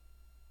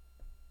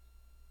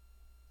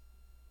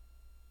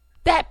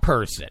 That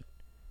person.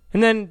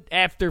 And then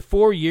after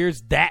 4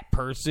 years, that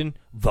person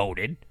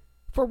voted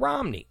for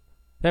Romney.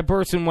 That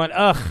person went,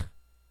 ugh,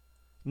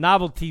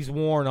 novelty's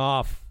worn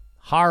off.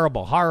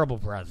 Horrible, horrible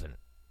president.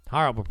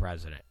 Horrible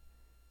president.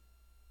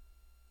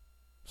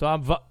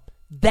 So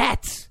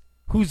that's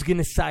who's going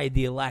to decide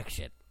the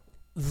election.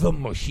 The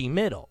mushy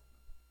middle.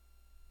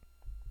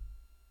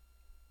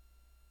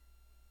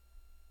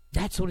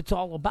 That's what it's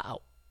all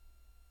about.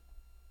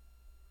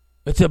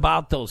 It's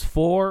about those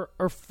 4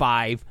 or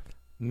 5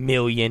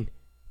 million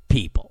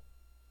people.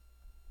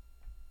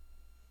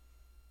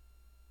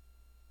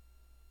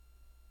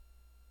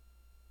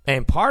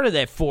 And part of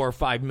that 4 or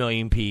 5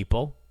 million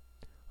people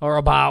are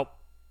about,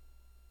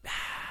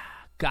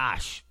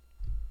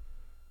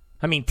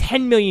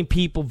 10 million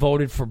people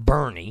voted for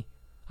Bernie.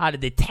 Out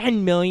of the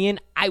 10 million,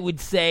 I would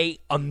say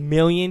 1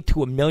 million to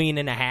 1.5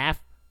 million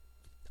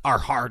are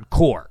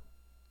hardcore.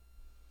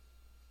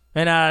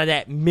 And out of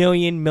that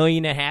 1.5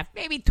 million,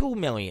 maybe 2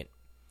 million,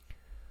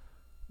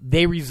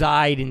 they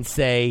reside in,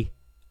 say,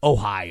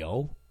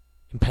 Ohio,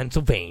 in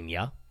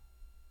Pennsylvania,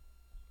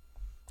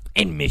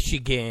 in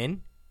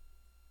Michigan,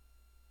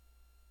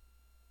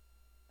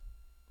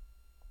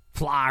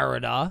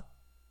 Florida.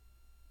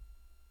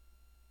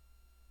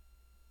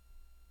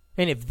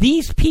 And if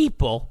these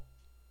people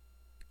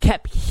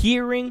kept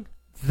hearing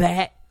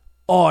that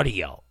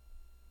audio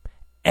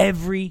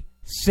every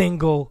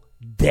single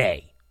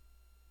day,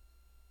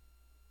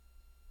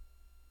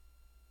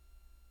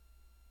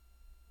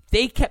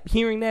 they kept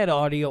hearing that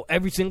audio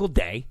every single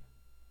day,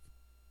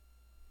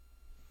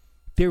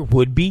 there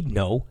would be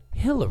no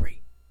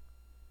Hillary.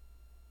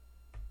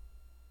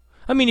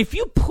 I mean, if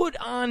you put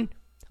on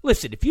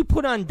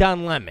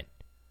Don Lemon,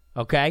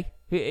 okay?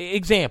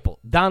 Example,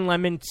 Don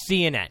Lemon,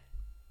 CNN.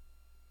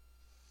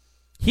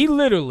 He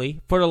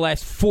literally, for the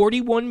last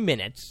 41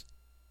 minutes,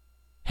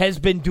 has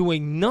been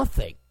doing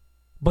nothing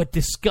but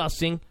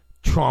discussing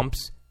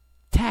Trump's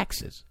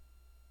taxes.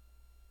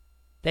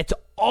 That's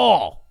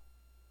all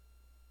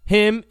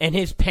him and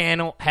his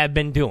panel have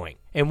been doing.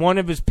 And one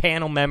of his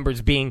panel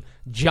members being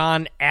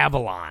John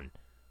Avalon,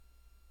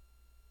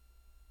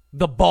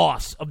 the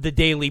boss of the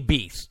Daily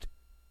Beast,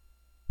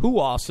 who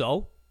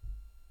also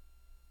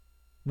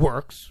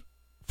works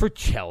for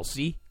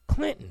Chelsea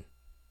Clinton.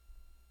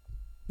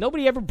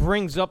 Nobody ever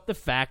brings up the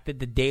fact that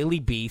the Daily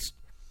Beast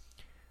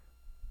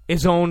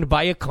is owned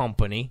by a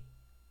company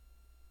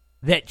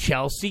that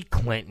Chelsea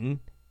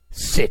Clinton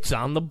sits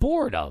on the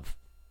board of.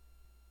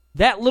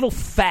 That little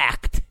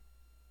fact,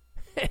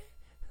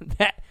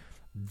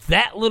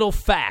 that little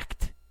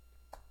fact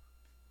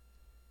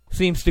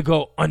seems to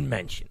go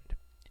unmentioned.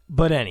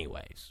 But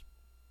anyways,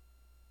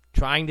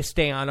 trying to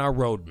stay on our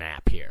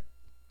roadmap here.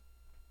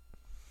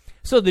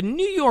 So the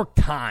New York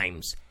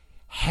Times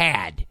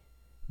had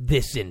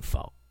this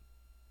info.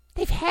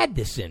 They've had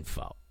this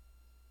info.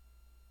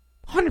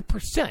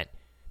 100%.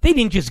 They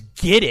didn't just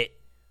get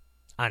it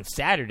on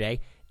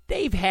Saturday.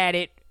 They've had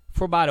it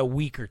for about a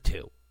week or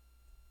two.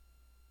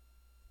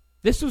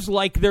 This was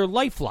like their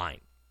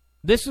lifeline.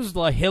 This was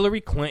the Hillary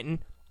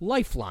Clinton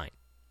lifeline.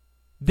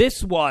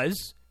 This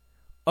was,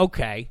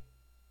 okay,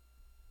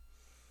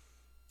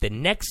 the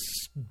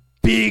next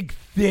big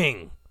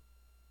thing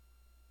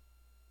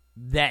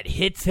that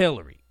hits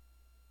Hillary,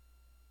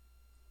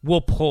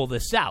 we'll pull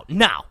this out.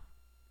 Now,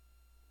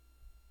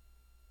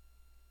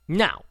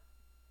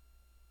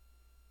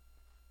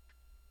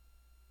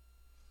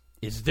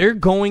 is there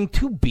going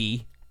to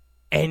be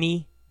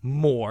any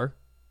more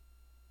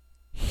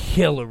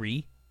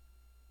Hillary,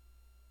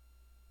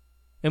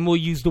 and we'll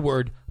use the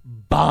word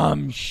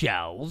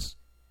bombshells,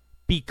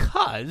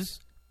 because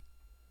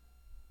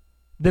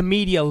the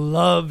media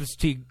loves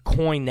to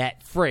coin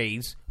that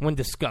phrase when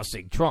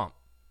discussing Trump.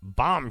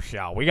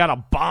 Bombshell. We got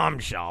a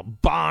bombshell.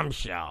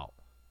 Bombshell.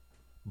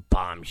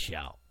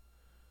 Bombshell.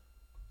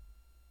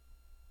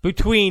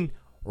 Between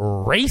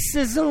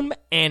racism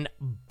and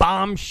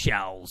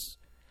bombshells,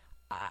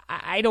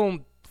 I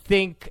don't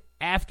think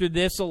after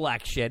this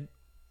election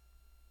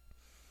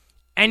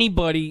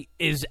anybody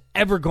is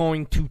ever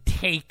going to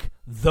take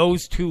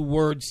those two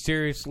words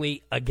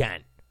seriously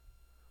again.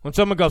 When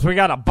someone goes, we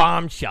got a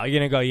bombshell, you're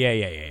going to go,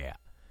 yeah.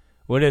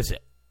 What is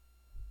it?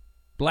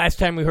 The last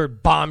time we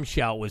heard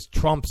bombshell was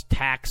Trump's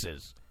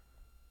taxes.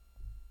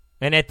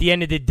 And at the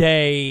end of the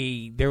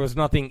day, there was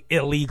nothing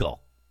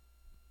illegal.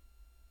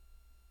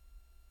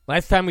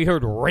 Last time we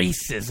heard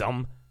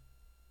racism,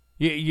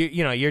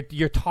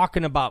 you're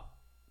talking about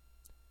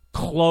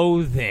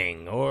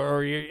clothing,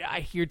 or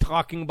you're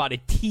talking about a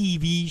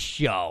TV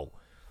show.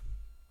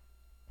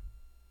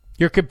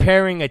 You're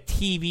comparing a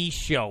TV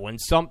show and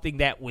something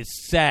that was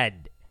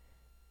said,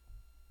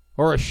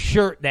 or a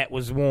shirt that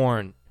was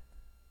worn,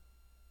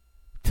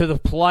 to the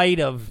plight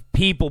of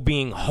people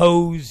being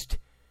hosed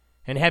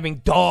and having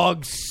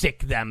dogs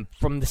sick them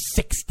from the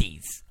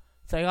 60s.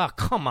 It's like, oh,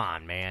 come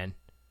on, man.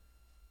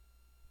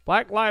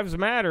 Black Lives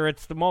Matter,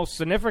 it's the most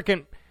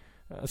significant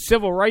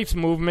civil rights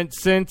movement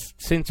since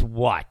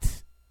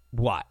what?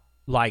 What?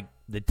 Like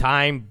the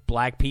time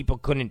black people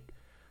couldn't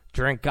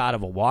drink out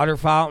of a water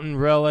fountain?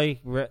 Really?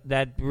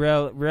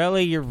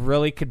 Really? You're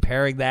really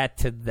comparing that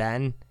to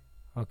then?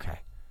 Okay.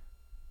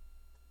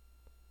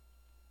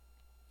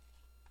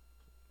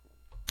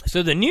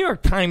 So the New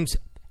York Times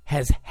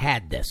has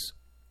had this.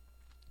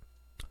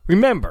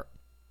 Remember,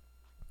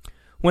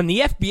 when the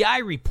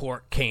FBI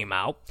report came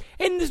out,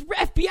 and this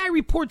FBI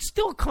report's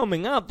still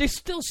coming up, there's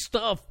still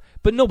stuff,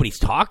 but nobody's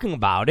talking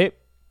about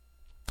it.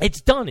 It's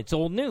done. It's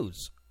old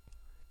news.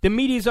 The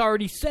media's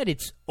already said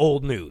it's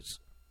old news.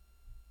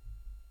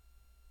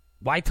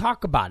 Why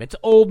talk about it? It's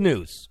old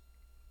news.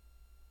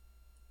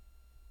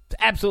 It's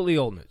absolutely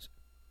old news.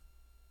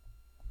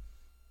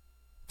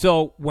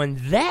 So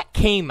when that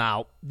came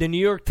out, the New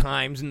York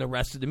Times and the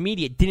rest of the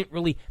media didn't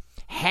really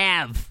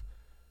have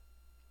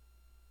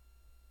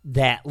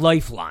that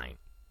lifeline.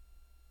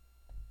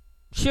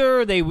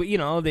 Sure, they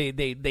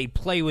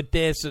play with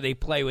this or they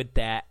play with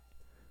that,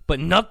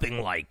 but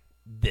nothing like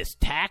this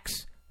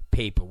tax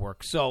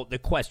paperwork. So the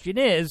question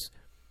is,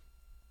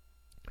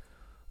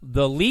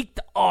 the leaked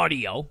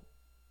audio,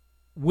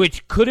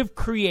 which could have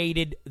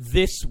created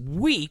this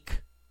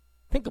week,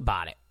 think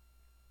about it,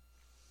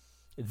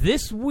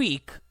 this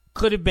week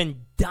could have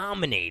been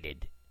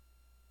dominated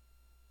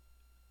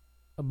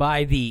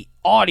by the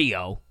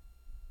audio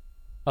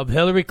of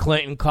Hillary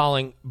Clinton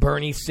calling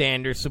Bernie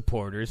Sanders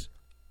supporters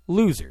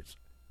losers.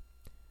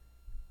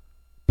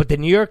 But the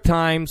New York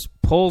Times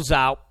pulls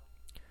out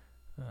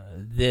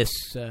this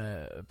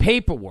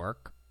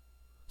paperwork,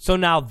 so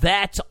now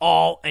that's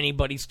all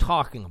anybody's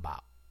talking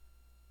about.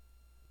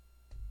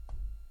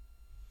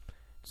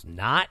 It's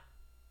not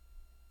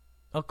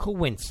a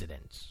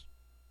coincidence.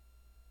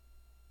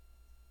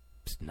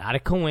 It's not a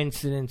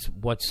coincidence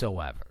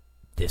whatsoever.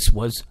 This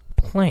was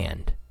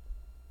planned.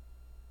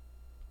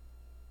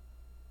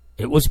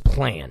 It was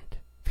planned.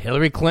 If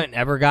Hillary Clinton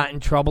ever got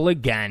in trouble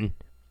again,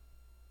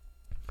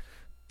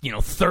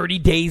 30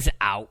 days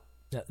out,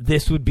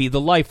 this would be the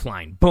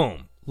lifeline.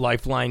 Boom.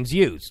 Lifeline's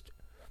used.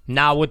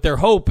 Now what they're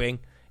hoping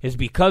is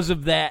because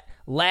of that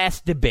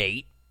last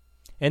debate,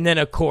 and then,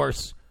 of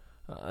course,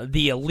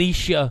 the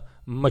Alicia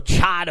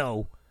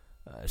Machado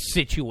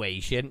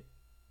situation,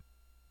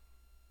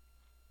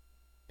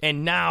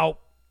 and now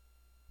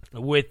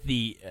with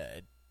the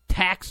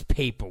tax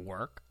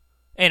paperwork,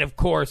 and, of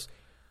course,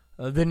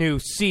 the new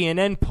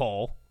CNN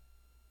poll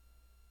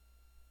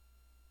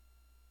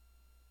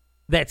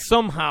that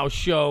somehow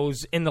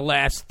shows in the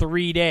last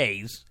 3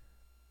 days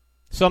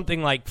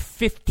something like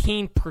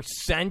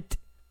 15%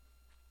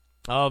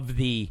 of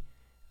the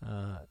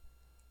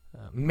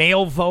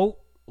mail vote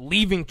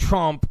leaving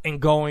Trump and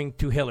going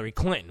to Hillary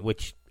Clinton,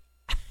 which,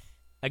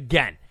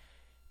 again,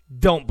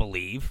 don't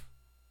believe.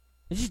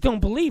 I just don't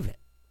believe it.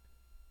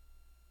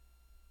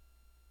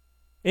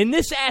 In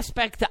this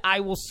aspect, I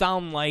will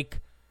sound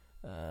like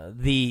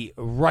the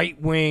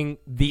right-wing,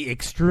 the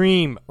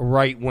extreme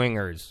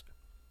right-wingers,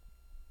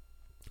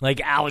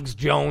 like Alex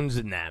Jones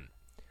and them,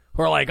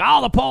 who are like,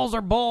 the polls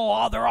are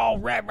bull, they're all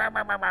red.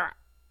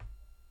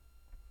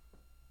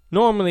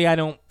 Normally, I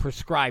don't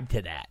prescribe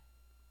to that.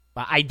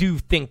 I do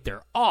think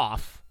they're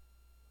off,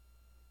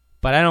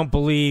 but I don't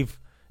believe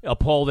a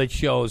poll that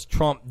shows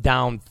Trump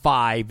down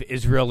 5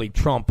 is really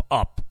Trump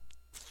up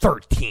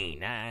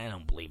 13. I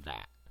don't believe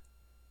that.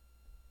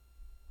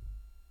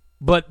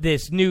 But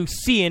this new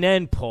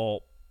CNN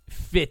poll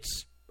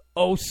fits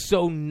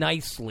so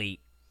nicely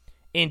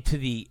into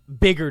the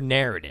bigger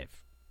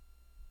narrative.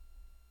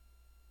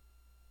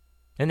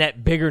 And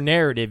that bigger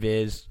narrative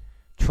is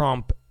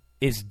Trump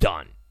is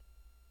done.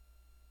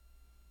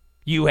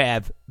 You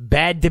have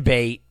bad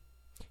debate,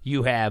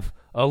 you have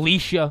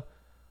Alicia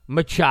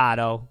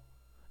Machado,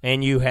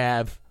 and you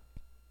have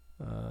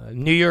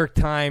New York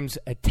Times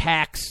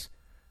attacks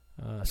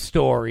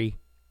story.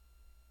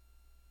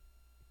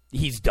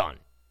 He's done.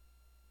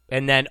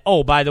 And then,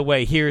 by the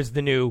way, here's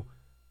the new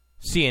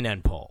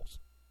CNN polls.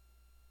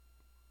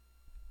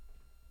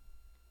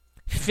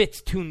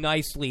 Fits too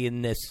nicely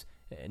in this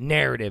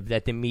narrative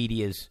that the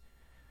media's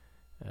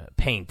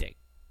painting.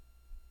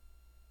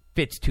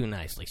 Fits too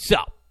nicely. So,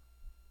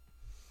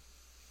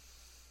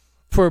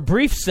 for a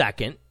brief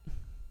second,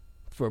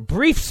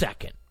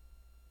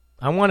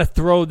 I want to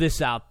throw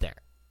this out there.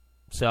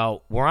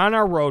 So, we're on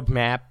our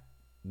roadmap.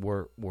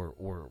 We're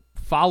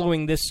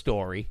following this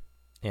story,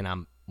 and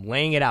I'm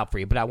laying it out for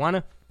you. But I want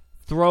to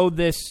throw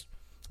this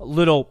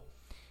little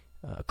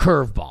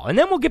curveball, and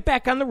then we'll get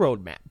back on the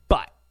roadmap.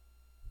 But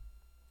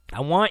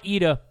I want you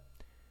to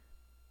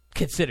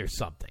consider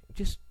something.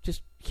 Just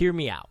hear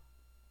me out.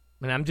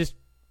 And I'm just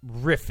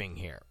riffing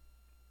here.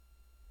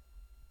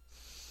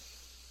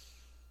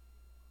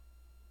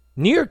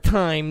 New York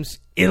Times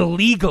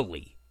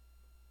illegally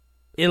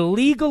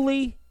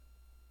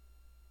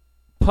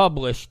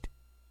published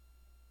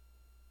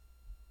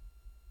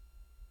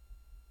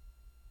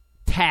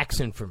tax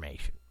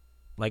information.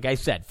 Like I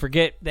said,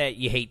 forget that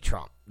you hate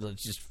Trump.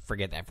 Let's just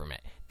forget that for a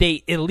minute.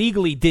 They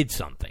illegally did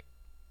something.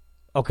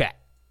 Okay.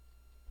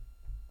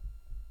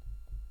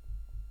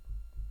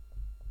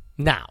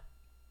 Now,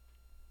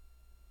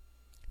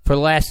 for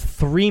the last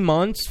 3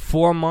 months,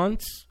 4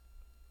 months,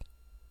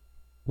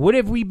 what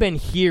have we been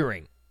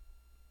hearing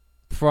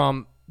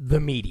from the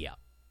media?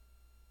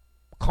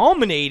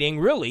 Culminating,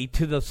 really,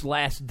 to this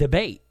last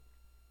debate.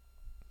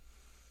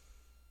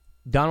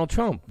 Donald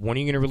Trump, when are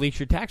you going to release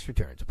your tax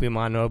returns? We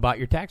want to know about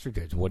your tax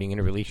returns. When are you going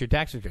to release your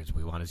tax returns?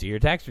 We want to see your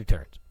tax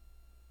returns.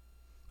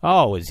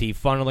 Oh, is he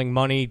funneling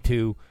money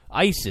to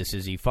ISIS?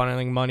 Is he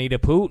funneling money to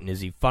Putin?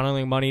 Is he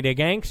funneling money to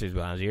gangsters? We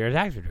want to see your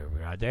tax returns.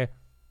 We're out there.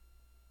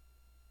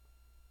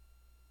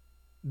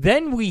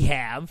 Then we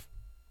have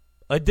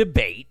a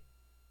debate.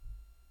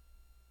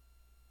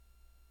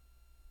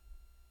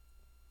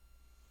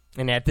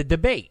 And at the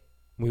debate,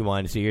 we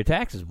want to see your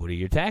taxes. What are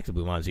your taxes?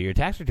 We want to see your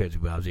tax returns.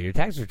 We want to see your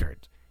tax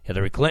returns.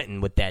 Hillary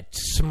Clinton with that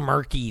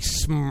smirky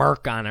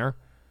smirk on her.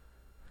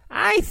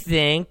 I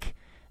think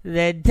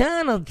that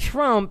Donald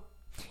Trump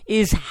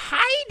is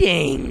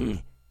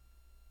hiding.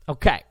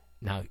 Okay,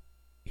 now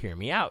hear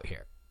me out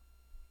here.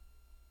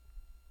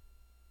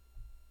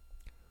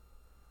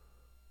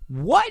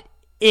 What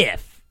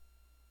if?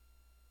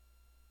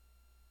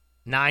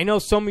 Now, I know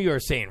some of you are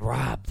saying,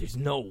 Rob, there's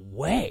no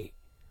way.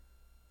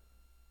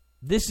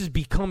 This is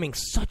becoming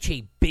such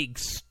a big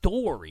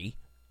story.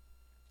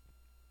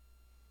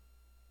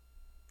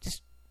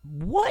 Just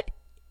what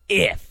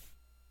if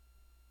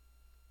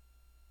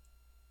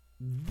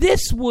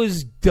this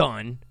was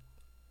done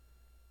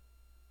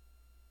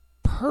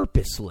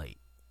purposely?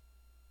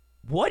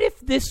 What if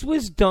this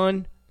was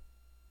done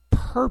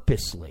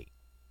purposely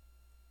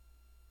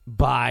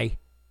by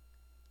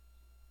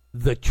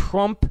the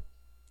Trump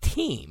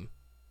team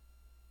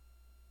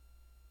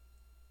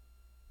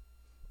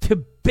to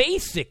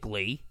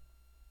basically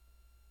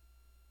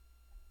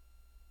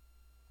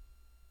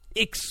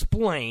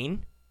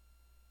explain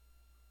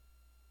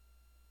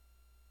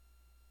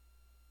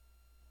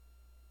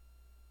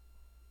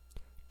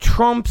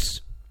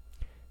Trump's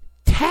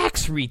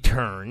tax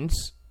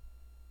returns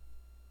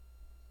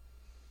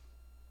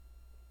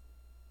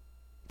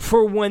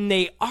for when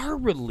they are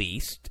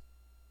released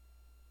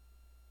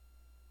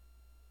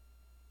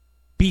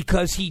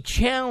because he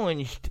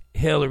challenged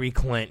Hillary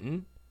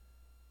Clinton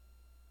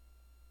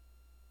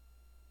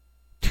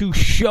to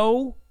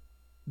show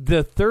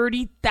the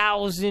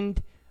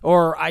 30,000,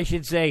 or I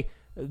should say,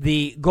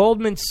 the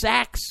Goldman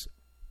Sachs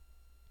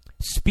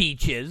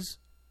speeches,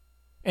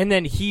 and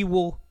then he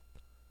will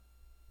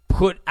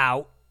put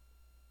out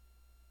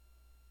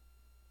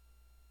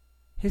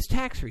his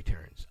tax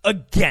returns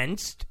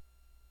against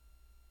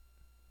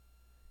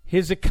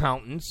his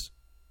accountant's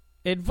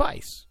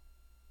advice.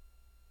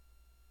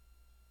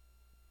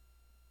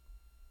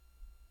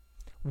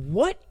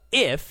 What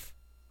if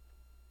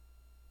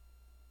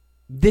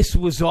this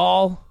was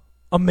all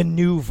a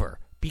maneuver?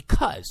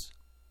 Because,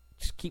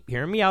 just keep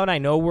hearing me out, I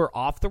know we're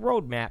off the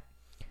roadmap.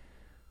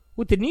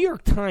 What the New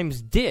York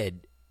Times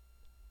did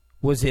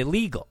was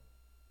illegal.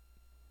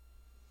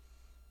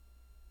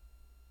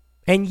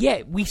 And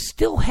yet, we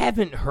still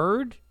haven't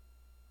heard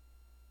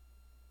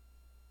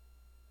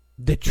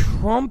the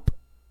Trump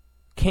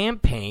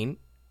campaign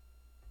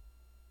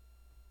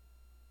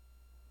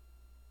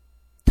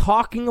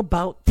talking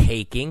about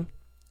taking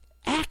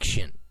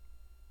action.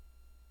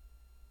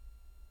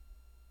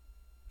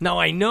 Now,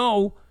 I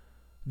know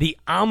the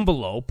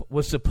envelope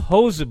was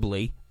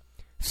supposedly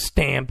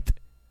stamped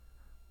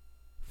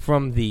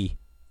from the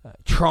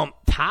Trump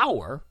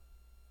Tower,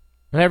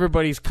 and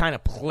everybody's kind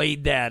of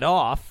played that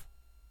off.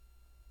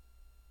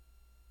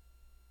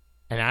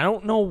 And I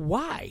don't know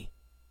why.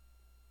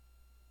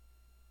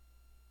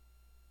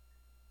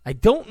 I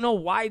don't know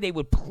why they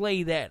would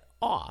play that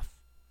off.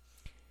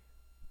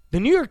 The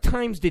New York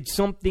Times did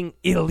something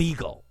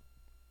illegal.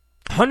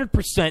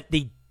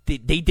 100%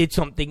 they did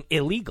something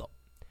illegal.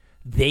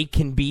 They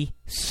can be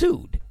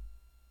sued.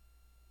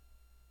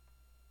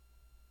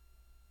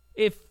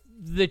 If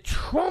the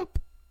Trump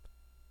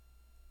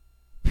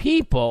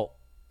people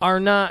are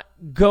not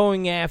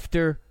going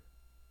after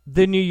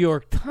the New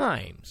York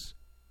Times,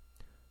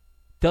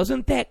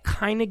 doesn't that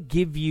kind of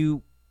give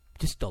you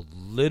just a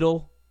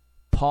little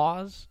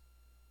pause?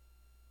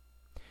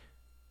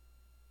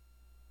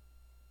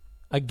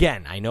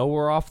 Again, I know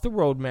we're off the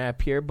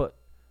roadmap here, but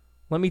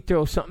let me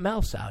throw something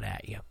else out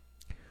at you.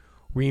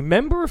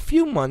 Remember a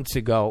few months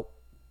ago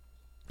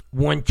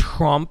when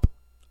Trump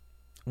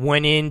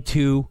went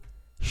into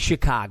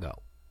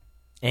Chicago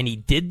and he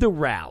did the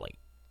rally?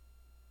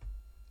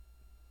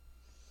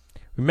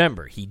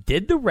 Remember, he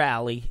did the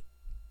rally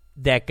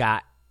that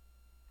got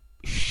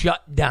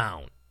shut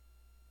down.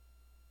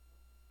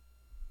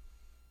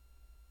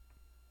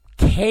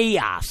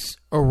 Chaos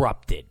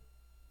erupted.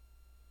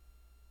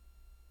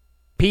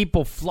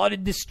 People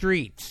flooded the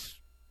streets.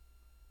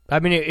 I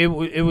mean, it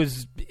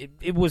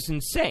was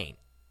insane.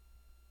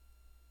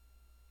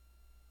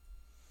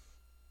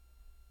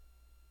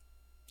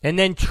 And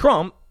then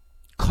Trump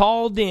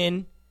called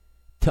in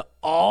to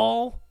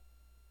all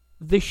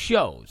the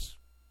shows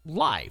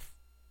live.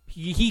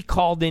 He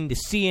called in to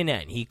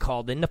CNN. He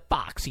called in to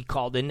Fox. He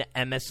called in to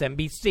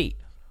MSNBC.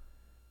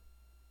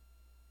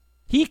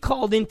 He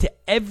called into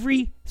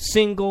every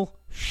single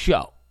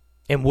show.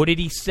 And what did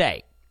he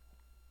say?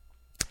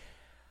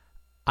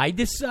 I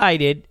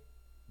decided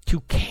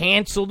to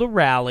cancel the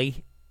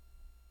rally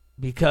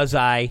because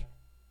I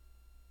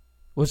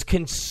was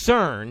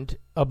concerned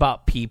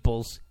about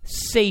people's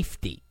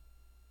safety.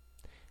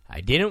 I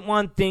didn't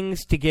want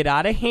things to get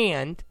out of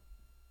hand,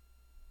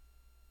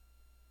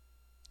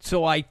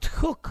 so I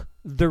took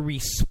the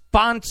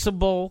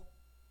responsible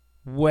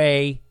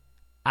way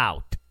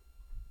out.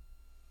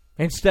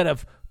 Instead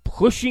of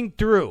pushing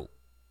through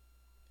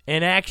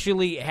and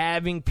actually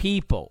having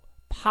people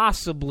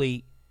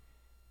possibly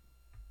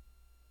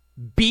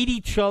beat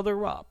each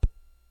other up,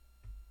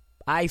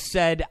 I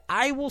said,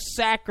 I will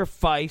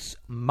sacrifice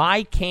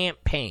my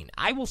campaign.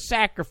 I will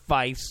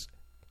sacrifice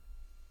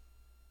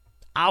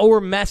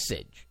our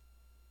message.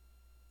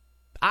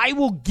 I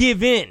will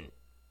give in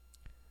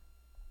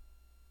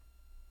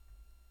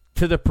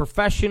to the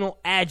professional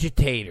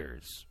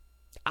agitators.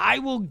 I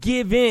will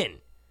give in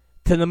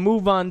to the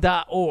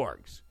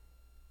MoveOn.orgs.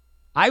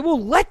 I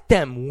will let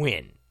them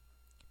win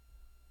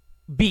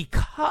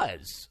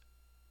because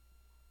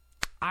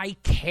I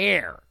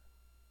care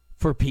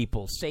for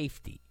people's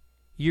safety.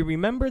 You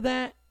remember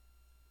that?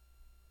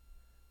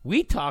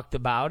 We talked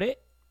about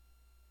it.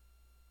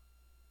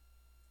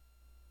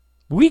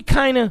 We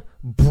kind of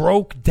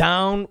broke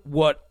down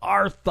what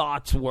our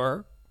thoughts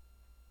were.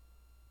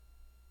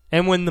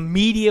 And when the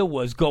media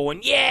was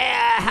going,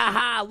 yeah,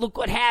 haha, look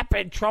what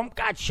happened. Trump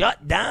got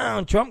shut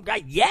down.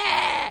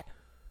 Yeah.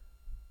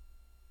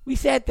 We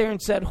sat there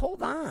and said,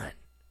 hold on.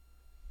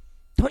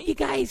 Don't you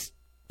guys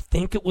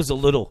think it was a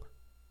little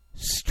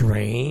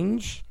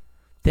strange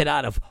that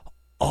out of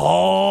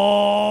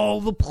all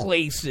the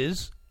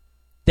places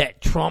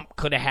that Trump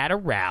could have had a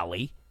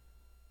rally,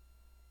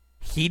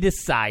 he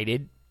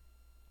decided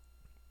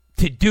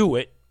to do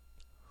it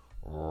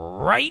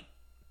right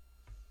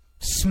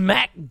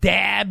smack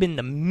dab in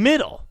the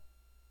middle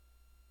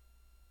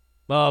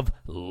of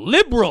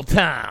Liberal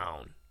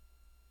Town?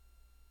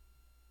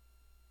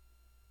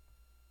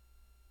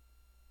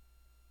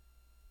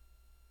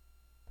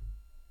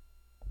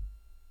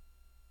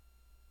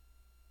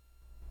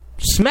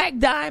 Smack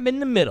dab in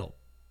the middle.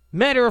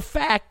 Matter of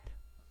fact,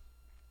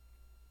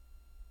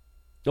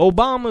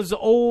 Obama's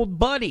old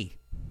buddy,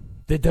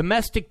 the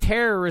domestic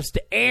terrorist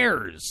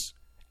Ayers,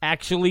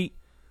 actually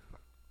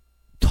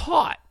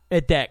taught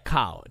at that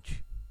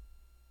college.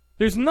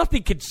 There's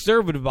nothing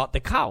conservative about the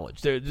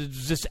college.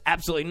 There's just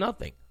absolutely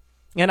nothing.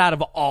 And out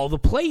of all the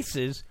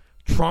places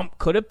Trump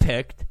could have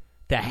picked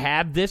to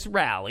have this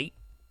rally,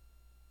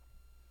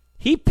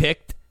 he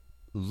picked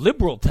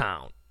Liberal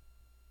Town.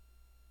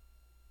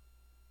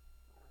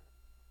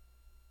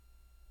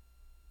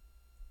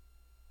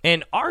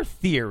 And our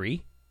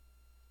theory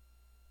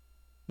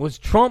was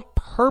Trump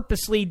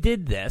purposely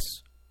did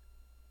this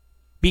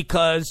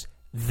because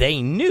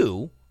they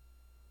knew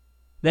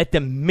that the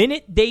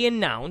minute they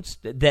announced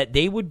that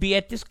they would be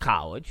at this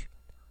college,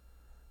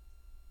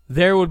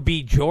 there would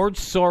be George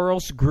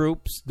Soros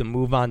groups, the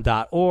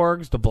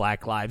MoveOn.orgs, the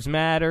Black Lives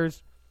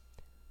Matters.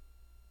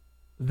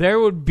 There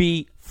would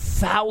be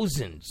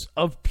thousands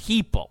of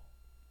people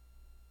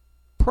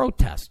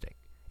protesting.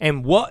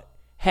 And what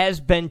has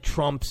been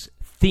Trump's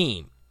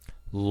theme?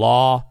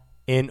 Law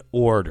and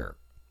order.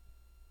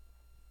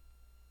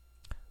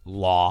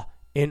 Law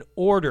and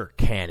order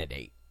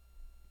candidate.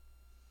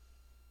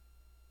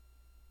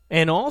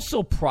 And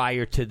also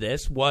prior to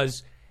this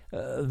was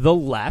the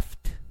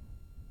left,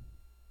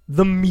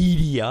 the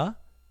media,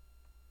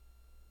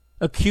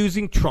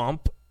 accusing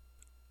Trump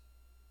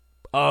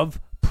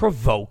of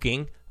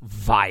provoking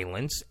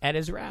violence at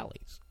his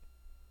rallies,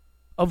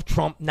 of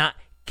Trump not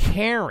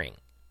caring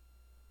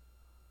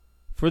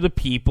for the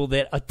people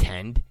that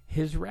attend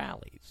his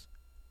rallies.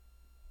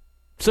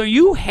 So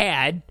you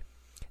had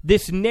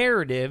this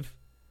narrative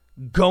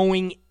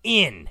going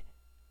in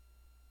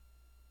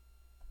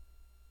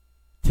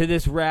to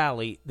this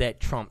rally that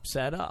Trump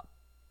set up.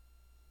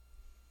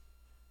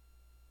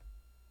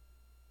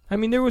 I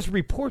mean, there was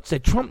reports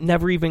that Trump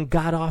never even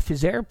got off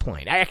his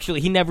airplane.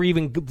 Actually, he never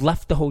even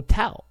left the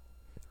hotel.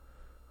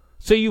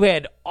 So you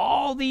had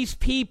all these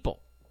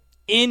people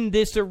in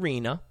this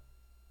arena,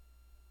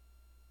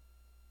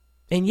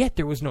 and yet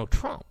there was no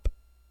Trump.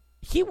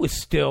 He was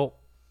still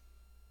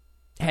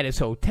at his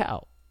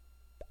hotel,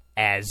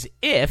 as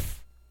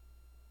if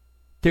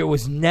there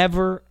was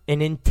never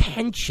an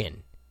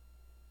intention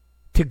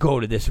to go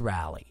to this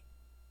rally.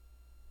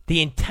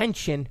 The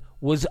intention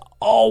was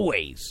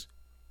always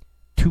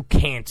to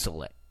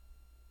cancel it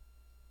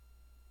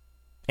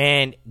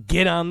and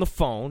get on the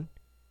phone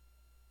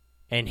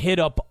and hit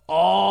up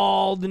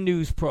all the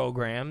news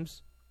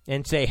programs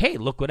and say, hey,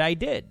 look what I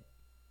did.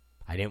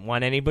 I didn't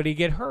want anybody to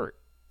get hurt.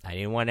 I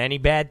didn't want any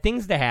bad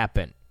things to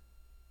happen.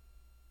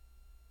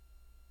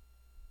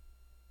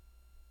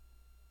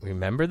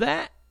 Remember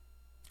that?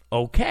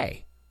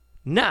 Okay.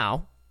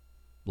 Now,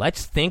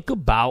 let's think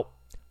about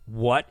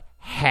what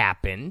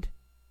happened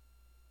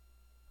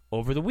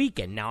over the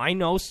weekend. Now, I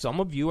know some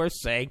of you are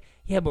saying,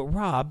 yeah, but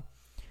Rob,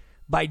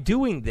 by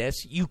doing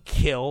this, you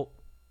kill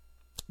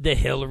the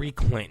Hillary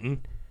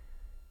Clinton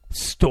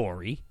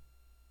story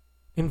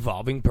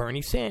involving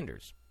Bernie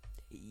Sanders.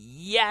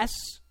 Yes,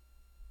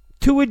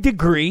 to a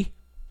degree,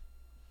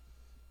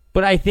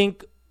 but I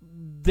think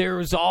there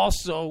is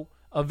also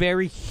a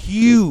very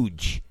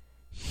huge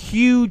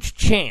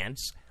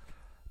chance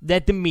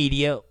that the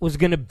media was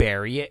going to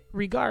bury it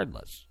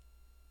regardless.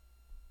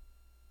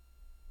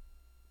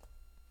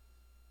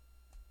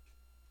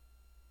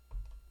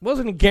 It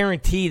wasn't a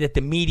guarantee that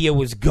the media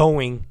was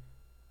going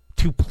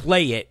to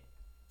play it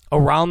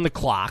around the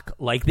clock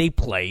like they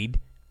played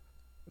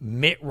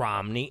Mitt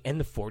Romney and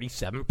the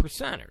 47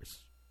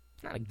 percenters.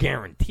 Not a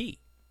guarantee.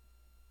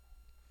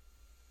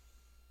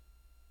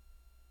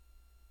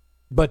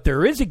 But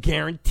there is a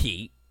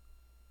guarantee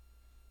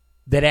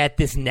that at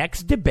this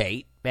next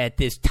debate, at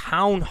this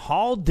town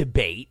hall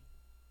debate,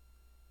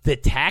 the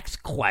tax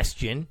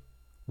question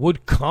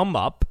would come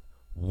up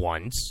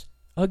once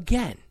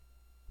again.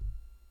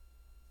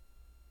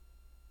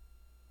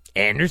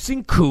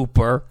 Anderson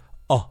Cooper,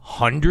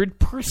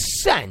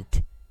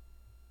 100%,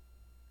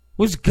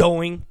 was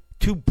going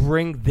to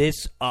bring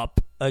this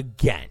up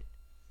again.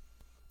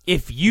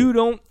 If you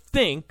don't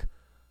think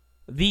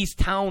these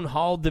town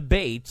hall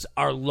debates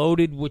are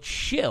loaded with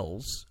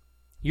shills,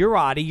 you're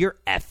out of your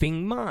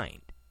effing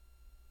mind.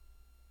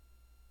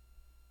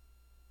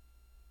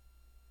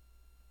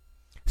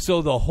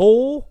 So the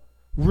whole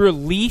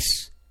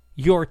release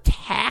your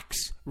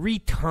tax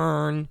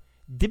return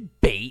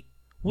debate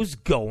was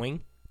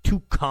going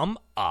to come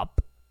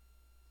up,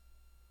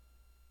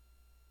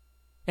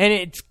 and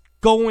it's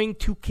going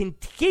to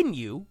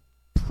continue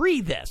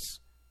pre this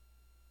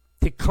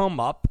to come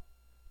up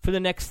for the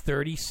next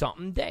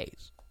 30-something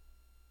days.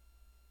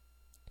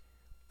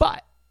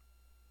 But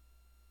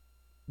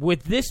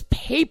with this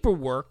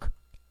paperwork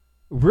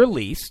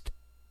released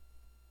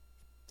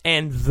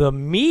and the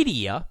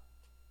media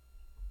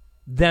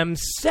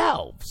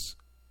themselves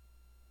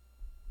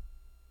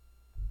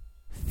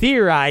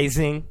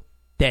theorizing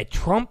that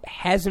Trump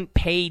hasn't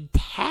paid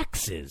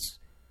taxes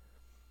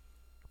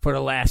for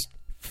the last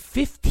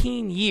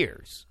 15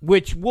 years,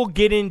 which we'll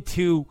get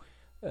into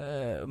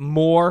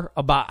more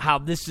about how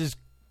this is,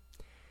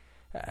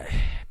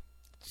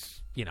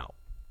 it's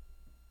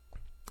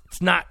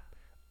not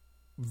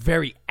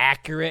very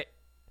accurate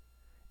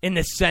in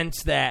the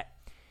sense that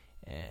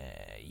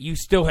you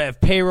still have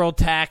payroll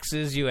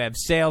taxes, you have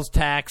sales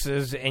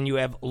taxes, and you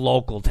have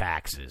local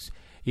taxes.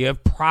 You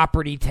have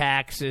property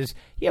taxes.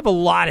 You have a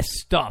lot of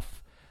stuff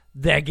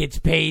that gets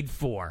paid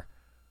for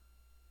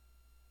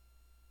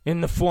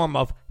in the form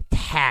of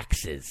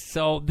taxes.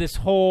 So this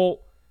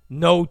whole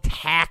no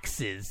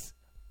taxes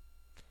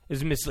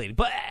is misleading.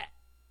 But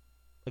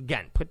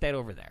again, put that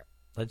over there.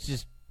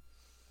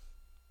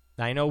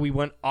 I know we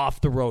went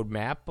off the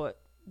roadmap, but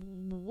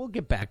we'll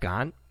get back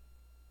on.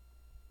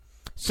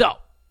 So,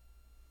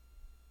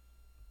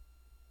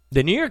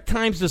 the New York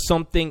Times does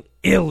something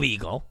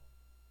illegal.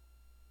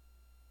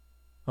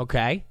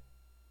 Okay?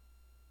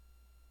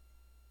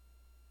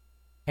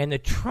 And the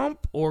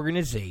Trump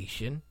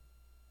organization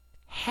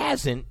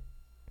hasn't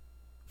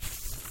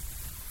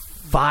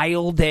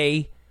filed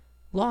a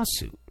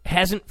lawsuit,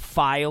 hasn't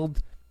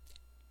filed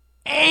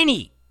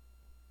any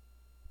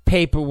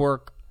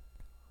paperwork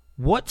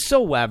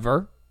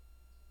whatsoever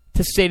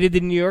to say to the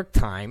New York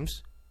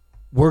Times,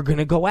 we're going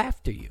to go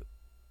after you.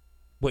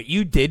 What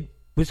you did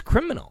was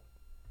criminal.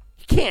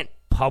 You can't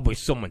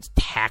publish someone's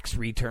tax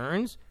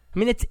returns. I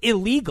mean, it's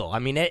illegal. I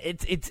mean,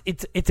 it's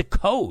a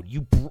code.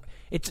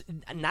 It's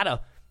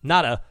not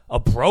a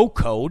bro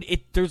code.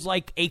 There's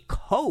like a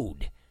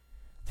code.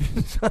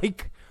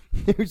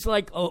 There's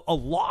like a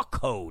law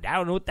code. I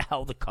don't know what the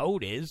hell the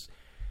code is.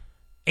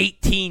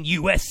 18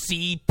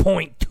 USC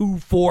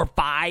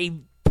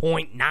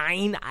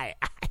 .245.9. I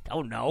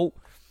don't know.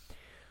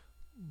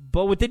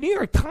 But what the New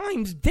York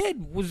Times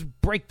did was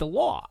break the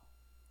law.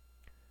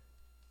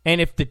 And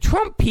if the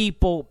Trump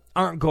people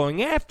aren't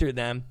going after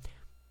them,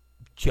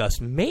 just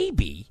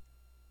maybe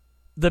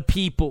the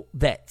people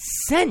that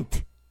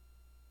sent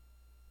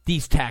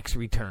these tax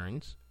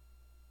returns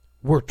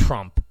were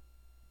Trump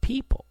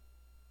people.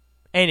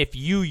 And if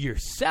you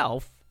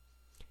yourself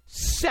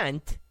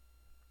sent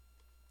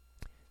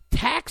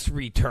tax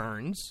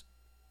returns,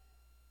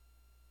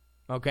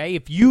 okay,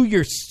 if you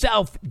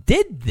yourself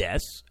did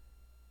this,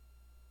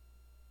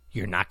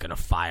 you're not going to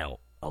file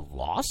a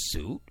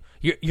lawsuit.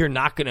 You're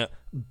not going to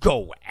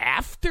go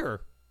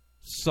after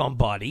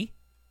somebody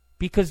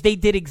because they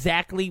did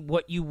exactly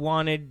what you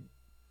wanted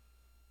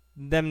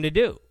them to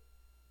do.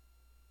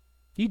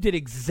 You did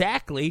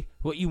exactly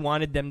what you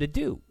wanted them to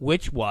do,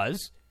 which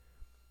was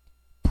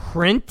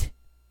print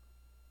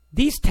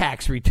these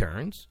tax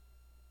returns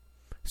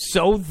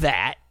so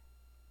that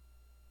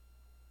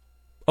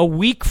a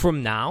week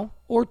from now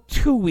or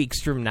 2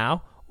 weeks from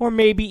now, or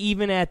maybe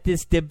even at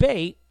this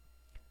debate,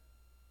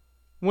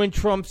 when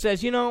Trump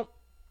says,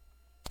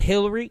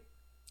 Hillary,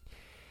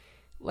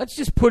 let's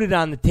just put it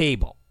on the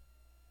table.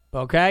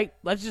 Okay?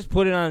 Let's just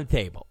put it on the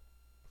table.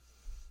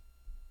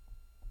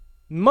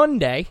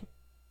 Monday,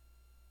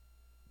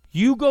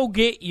 you go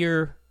get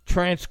your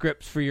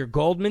transcripts for your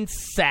Goldman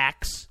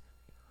Sachs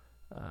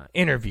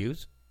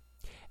interviews,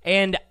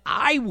 and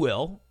I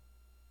will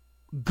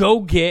go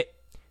get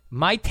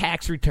my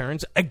tax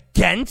returns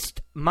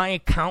against my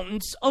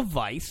accountant's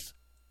advice,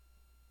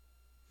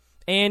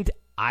 and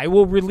I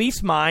will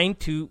release mine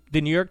to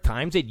the New York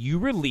Times, and you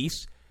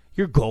release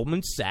your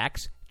Goldman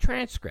Sachs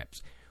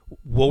transcripts.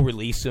 We'll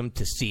release them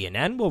to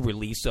CNN. We'll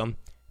release them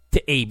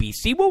to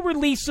ABC. We'll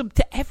release them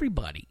to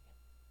everybody.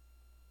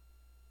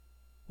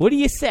 What do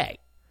you say?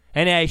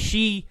 And as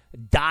she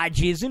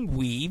dodges and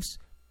weaves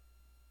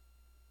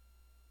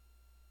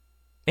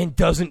and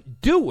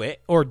doesn't do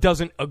it or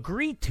doesn't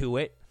agree to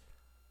it,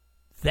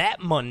 that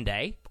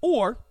Monday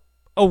or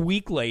a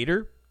week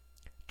later,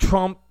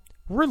 Trump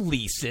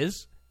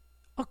releases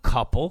a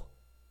couple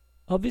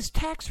of his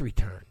tax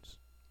returns.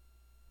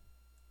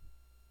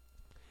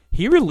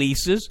 He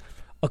releases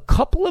a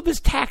couple of his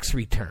tax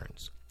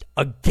returns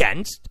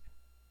against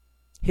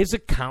his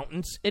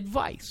accountant's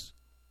advice.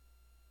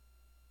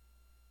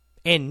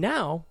 And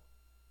now,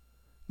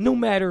 no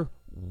matter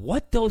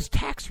what those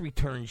tax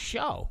returns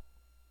show,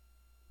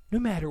 no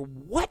matter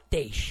what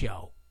they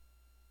show,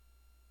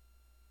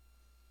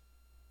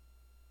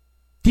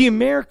 the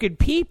American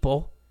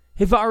people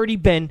have already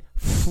been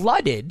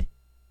flooded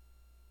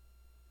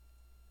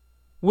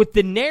with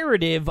the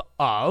narrative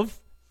of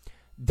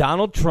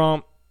Donald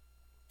Trump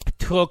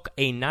took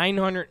a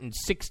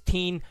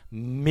 $916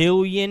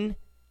 million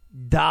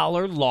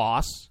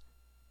loss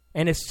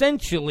and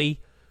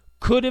essentially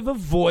could have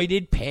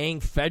avoided paying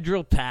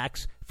federal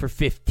tax for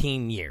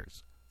 15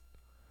 years.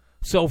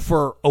 So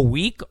for a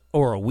week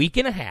or a week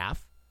and a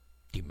half,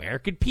 the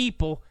American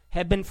people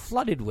have been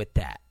flooded with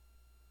that.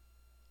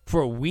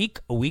 For a week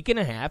and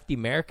a half, the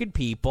American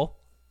people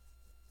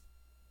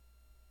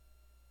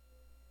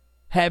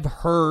have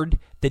heard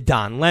the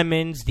Don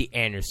Lemons, the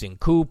Anderson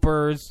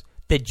Coopers,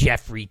 the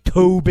Jeffrey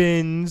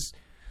Tobins,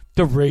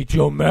 the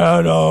Rachel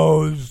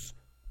Maddows.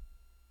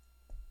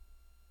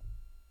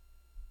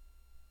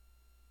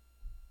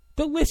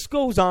 The list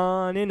goes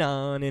on and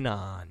on and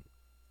on.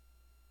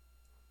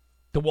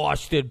 The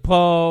Washington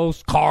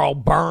Post, Carl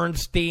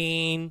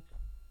Bernstein.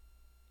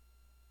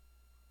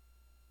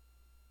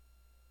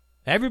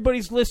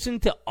 Everybody's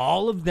listened to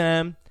all of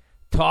them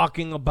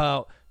talking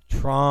about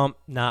Trump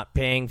not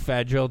paying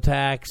federal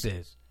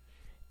taxes,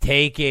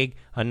 taking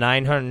a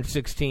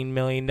 $916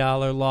 million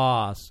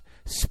loss,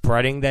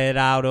 spreading that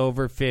out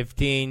over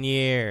 15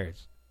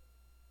 years.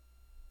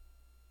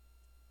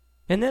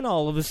 And then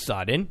all of a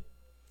sudden,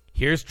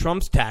 here's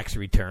Trump's tax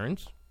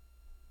returns.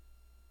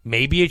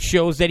 Maybe it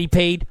shows that he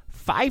paid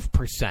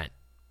 5%.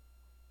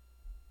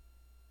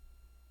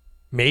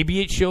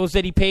 Maybe it shows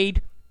that he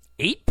paid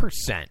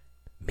 8%.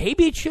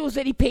 Maybe it shows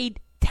that he paid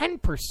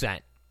 10%.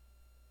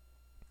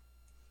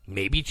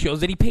 Maybe it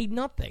shows that he paid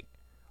nothing.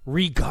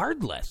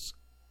 Regardless,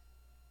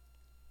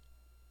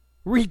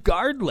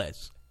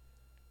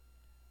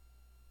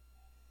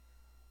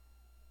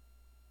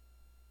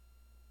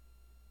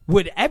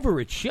 whatever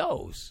it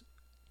shows,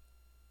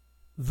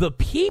 the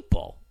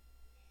people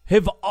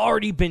have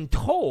already been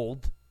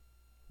told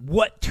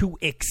what to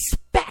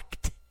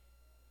expect.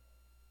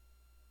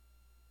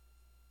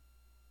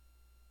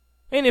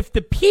 And if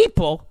the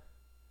people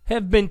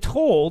have been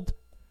told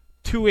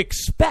to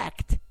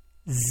expect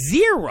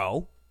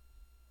zero,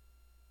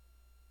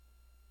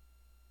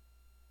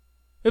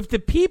 if the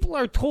people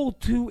are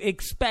told to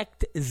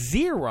expect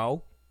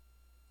zero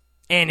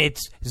and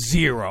it's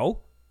zero,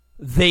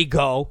 they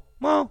go,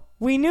 well,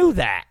 we knew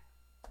that.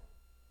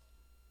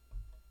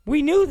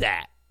 We knew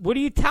that. What are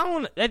you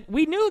telling us?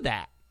 We knew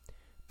that.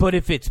 But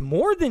if it's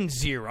more than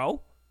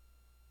zero,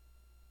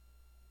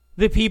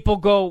 the people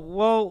go,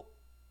 well,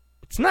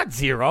 it's not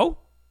zero.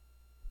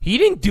 He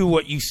didn't do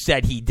what you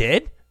said he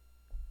did.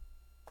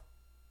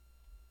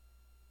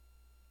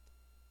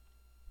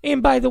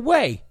 And by the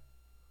way,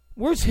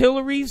 where's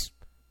Hillary's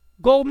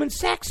Goldman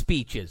Sachs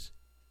speeches?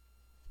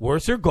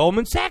 Where's her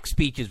Goldman Sachs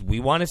speeches? We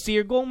want to see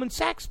her Goldman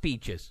Sachs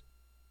speeches.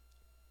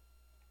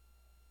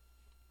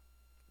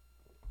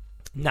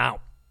 Now,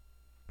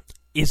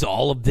 is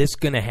all of this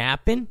going to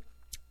happen?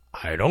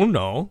 I don't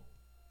know.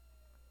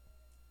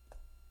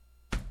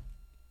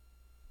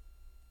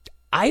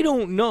 I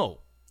don't know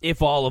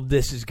if all of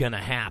this is going to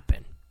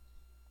happen.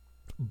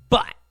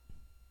 But,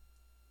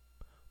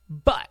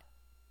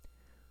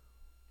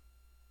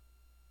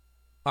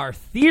 our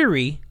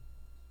theory,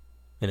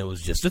 and it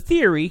was just a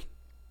theory,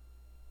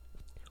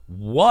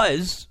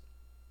 was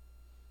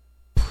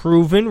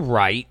proven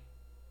right.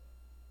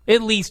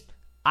 At least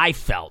I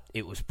felt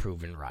it was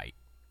proven right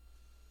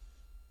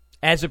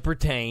as it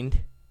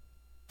pertained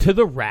to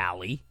the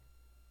rally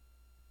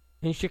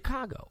in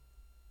Chicago.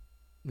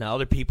 Now,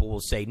 other people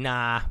will say,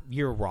 nah,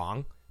 you're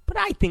wrong. But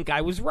I think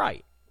I was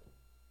right.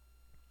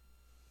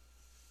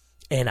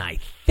 And I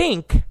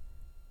think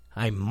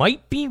I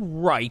might be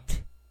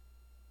right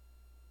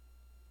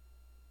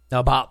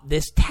about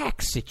this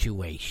tax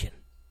situation.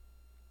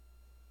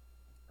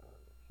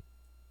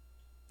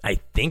 I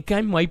think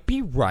I might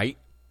be right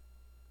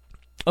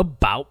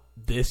about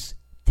this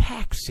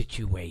tax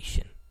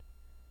situation.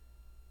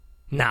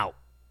 Now,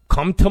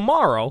 come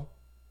tomorrow,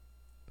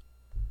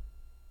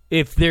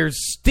 if there's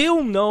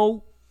still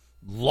no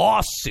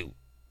lawsuit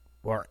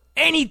or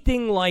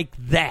anything like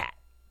that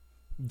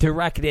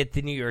directed at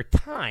the New York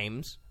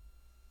Times,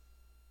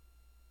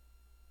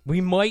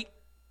 we might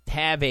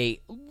have a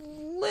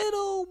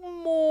little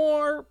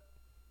more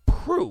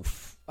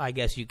proof, I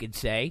guess you could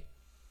say,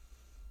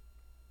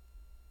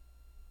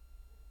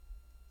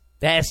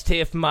 as to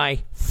if my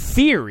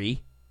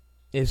theory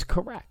is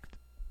correct.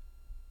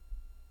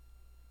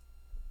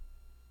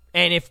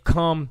 And if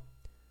come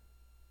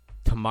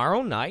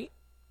tomorrow night,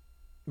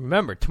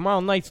 remember, tomorrow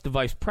night's the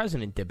vice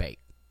president debate.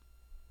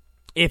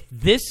 If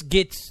this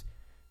gets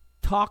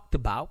talked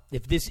about,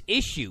 if this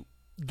issue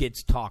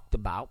gets talked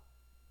about,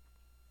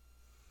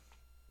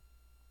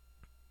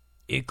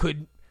 it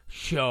could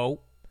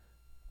show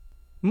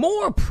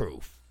more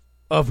proof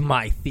of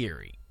my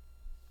theory.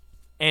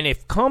 And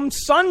if come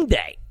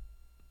Sunday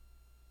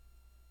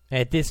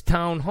at this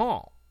town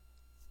hall,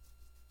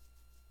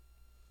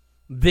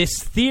 this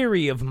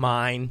theory of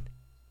mine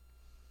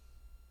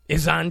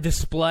is on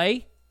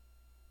display,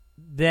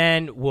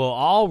 then we'll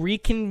all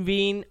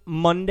reconvene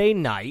Monday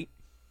night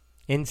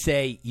and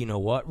say, you know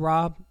what,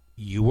 Rob?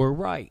 You were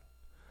right.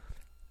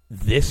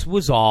 This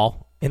was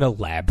all an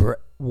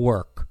elaborate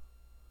work.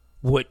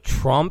 What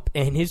Trump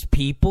and his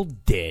people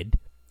did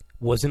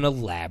was an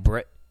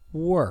elaborate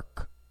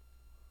work.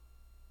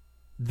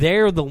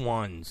 They're the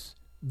ones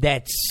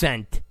that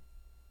sent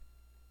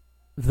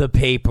the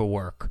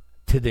paperwork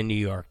to the New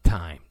York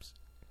Times.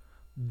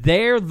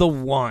 They're the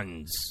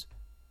ones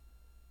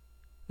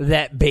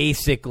that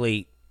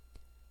basically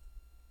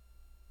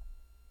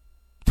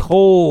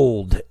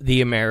told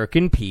the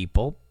American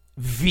people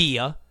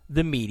via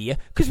the media.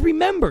 Because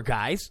remember,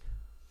 guys,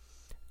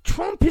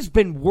 Trump has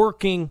been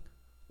working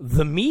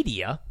the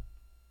media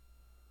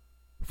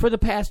for the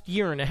past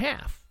year and a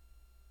half.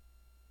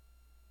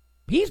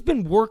 He's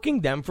been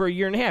working them for a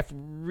year and a half.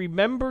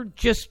 Remember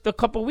just a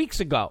couple weeks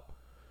ago,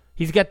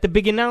 he's got the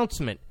big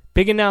announcement.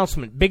 Big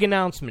announcement, big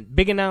announcement,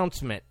 big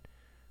announcement.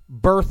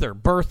 Birther,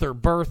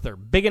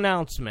 big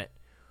announcement.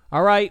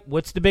 All right,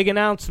 what's the big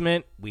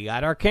announcement? We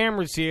got our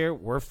cameras here.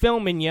 We're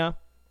filming you.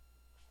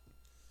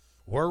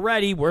 We're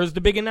ready. Where's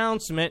the big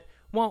announcement?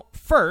 Well,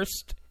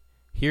 first,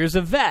 here's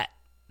a vet.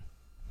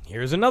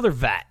 Here's another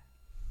vet.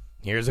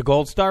 Here's a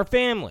Gold Star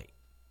family.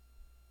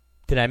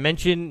 Did I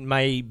mention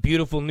my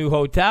beautiful new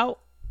hotel?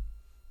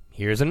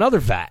 Here's another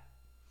vet.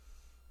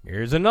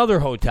 Here's another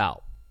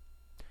hotel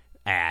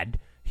ad.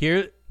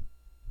 Here.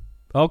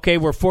 Okay,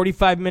 we're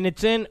 45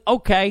 minutes in.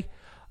 Okay.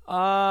 Barack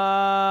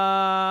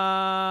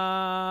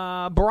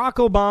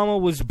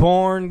Obama was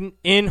born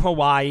in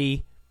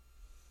Hawaii.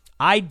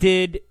 I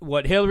did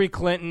what Hillary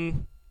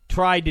Clinton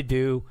tried to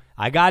do.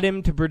 I got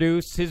him to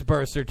produce his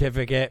birth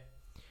certificate.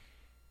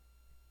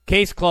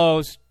 Case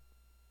closed.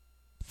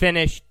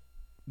 Finished.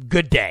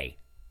 Good day.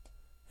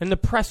 And the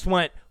press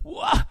went,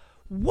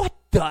 what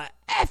the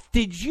F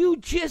did you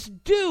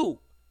just do?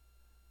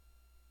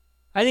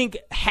 I think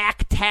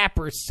Hack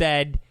Tapper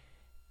said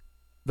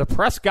the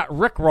press got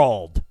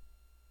rickrolled.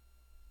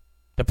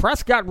 The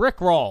press got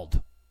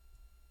rickrolled.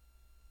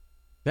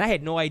 And I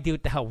had no idea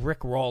what the hell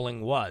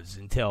rickrolling was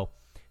until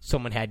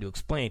someone had to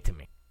explain it to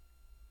me.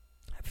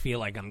 I feel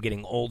like I'm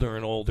getting older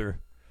and older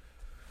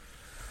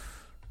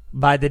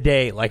by the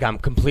day, like I'm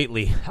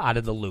completely out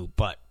of the loop.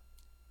 But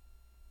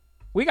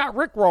we got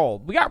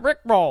rickrolled. We got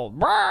rickrolled.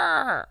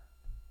 Brr!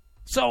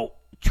 So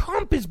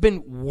Trump has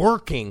been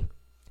working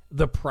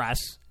the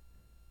press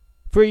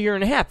for a year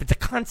and a half. It's a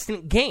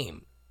constant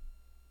game.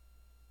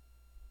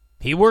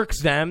 He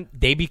works them,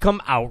 they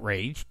become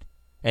outraged,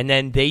 and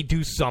then they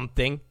do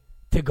something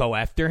to go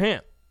after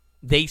him.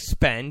 They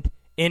spend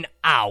an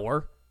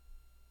hour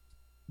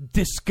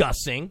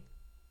discussing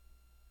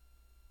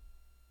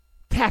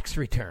tax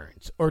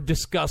returns or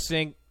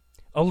discussing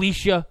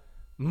Alicia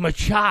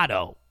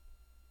Machado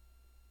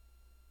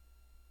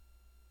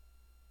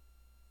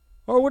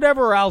or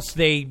whatever else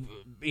they,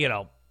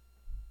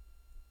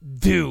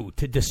 do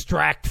to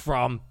distract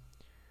from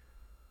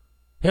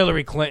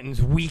Hillary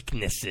Clinton's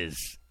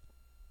weaknesses.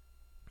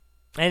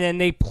 And then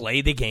they play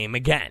the game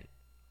again.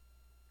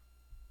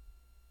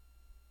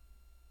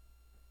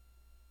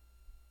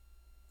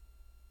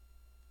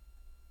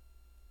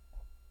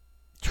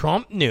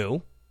 Trump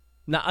knew,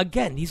 now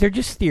again, these are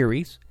just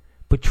theories,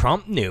 but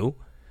Trump knew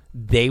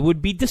they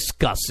would be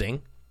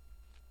discussing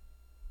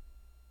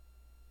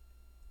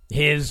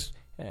his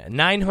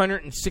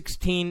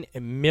 $916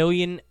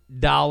 million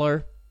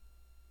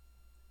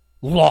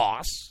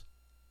loss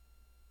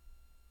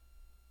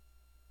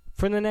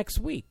for the next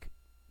week.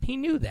 He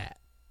knew that.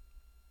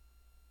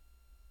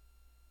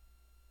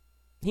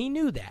 He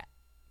knew that.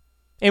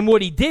 And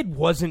what he did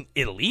wasn't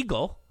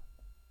illegal.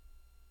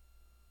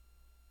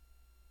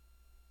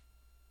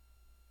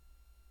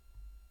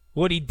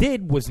 What he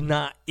did was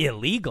not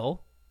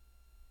illegal.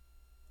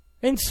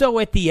 And so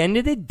at the end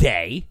of the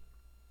day,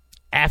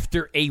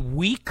 after a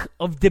week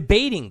of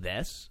debating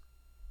this,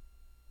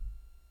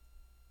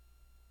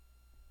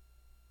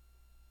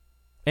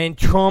 and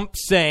Trump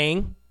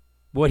saying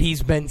what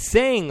he's been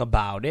saying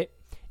about it,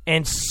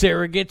 and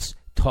surrogates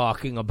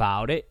talking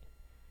about it,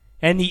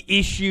 and the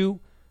issue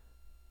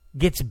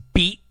gets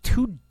beat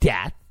to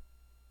death,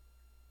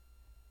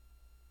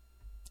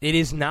 it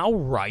is now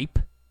ripe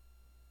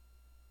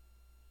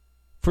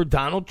for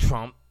Donald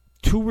Trump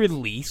to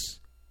release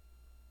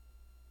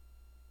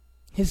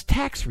his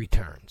tax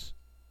returns.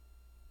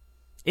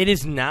 It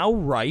is now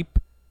ripe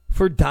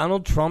for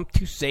Donald Trump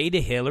to say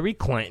to Hillary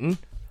Clinton,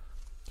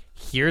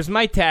 here's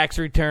my tax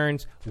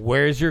returns,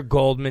 where's your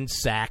Goldman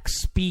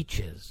Sachs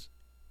speeches?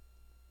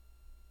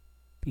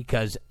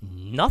 Because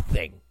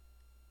nothing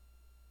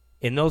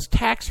in those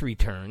tax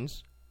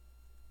returns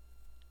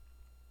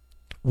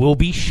will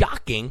be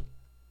shocking,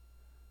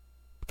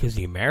 because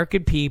the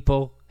American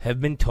people have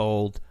been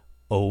told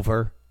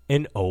over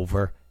and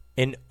over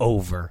and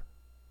over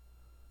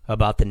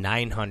about the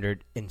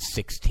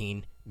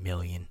 $916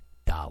 million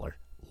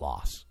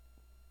loss.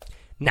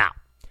 Now,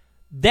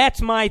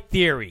 that's my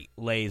theory,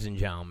 ladies and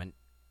gentlemen.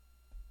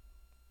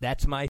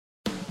 That's my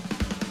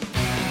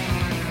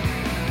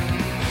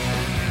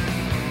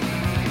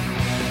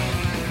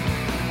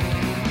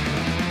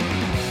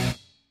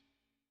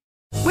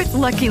With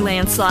Lucky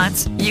Land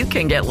Slots, you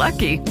can get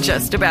lucky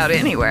just about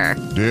anywhere.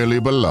 Dearly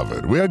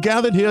beloved, we are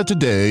gathered here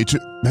today to...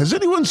 Has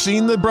anyone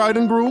seen the bride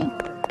and groom?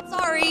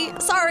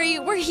 Sorry,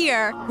 we're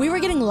here. We were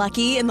getting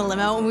lucky in the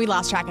limo and we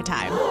lost track of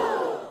time.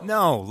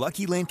 No,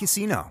 Lucky Land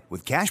Casino,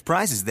 with cash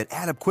prizes that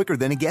add up quicker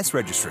than a guest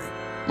registry.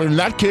 In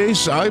that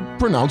case, I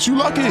pronounce you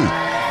lucky.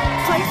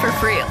 Play for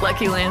free at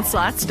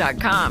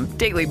LuckyLandSlots.com.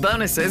 Daily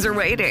bonuses are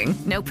waiting.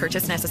 No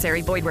purchase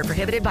necessary. Void where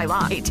prohibited by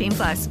law.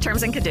 18+.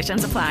 Terms and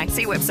conditions apply.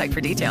 See website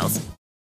for details.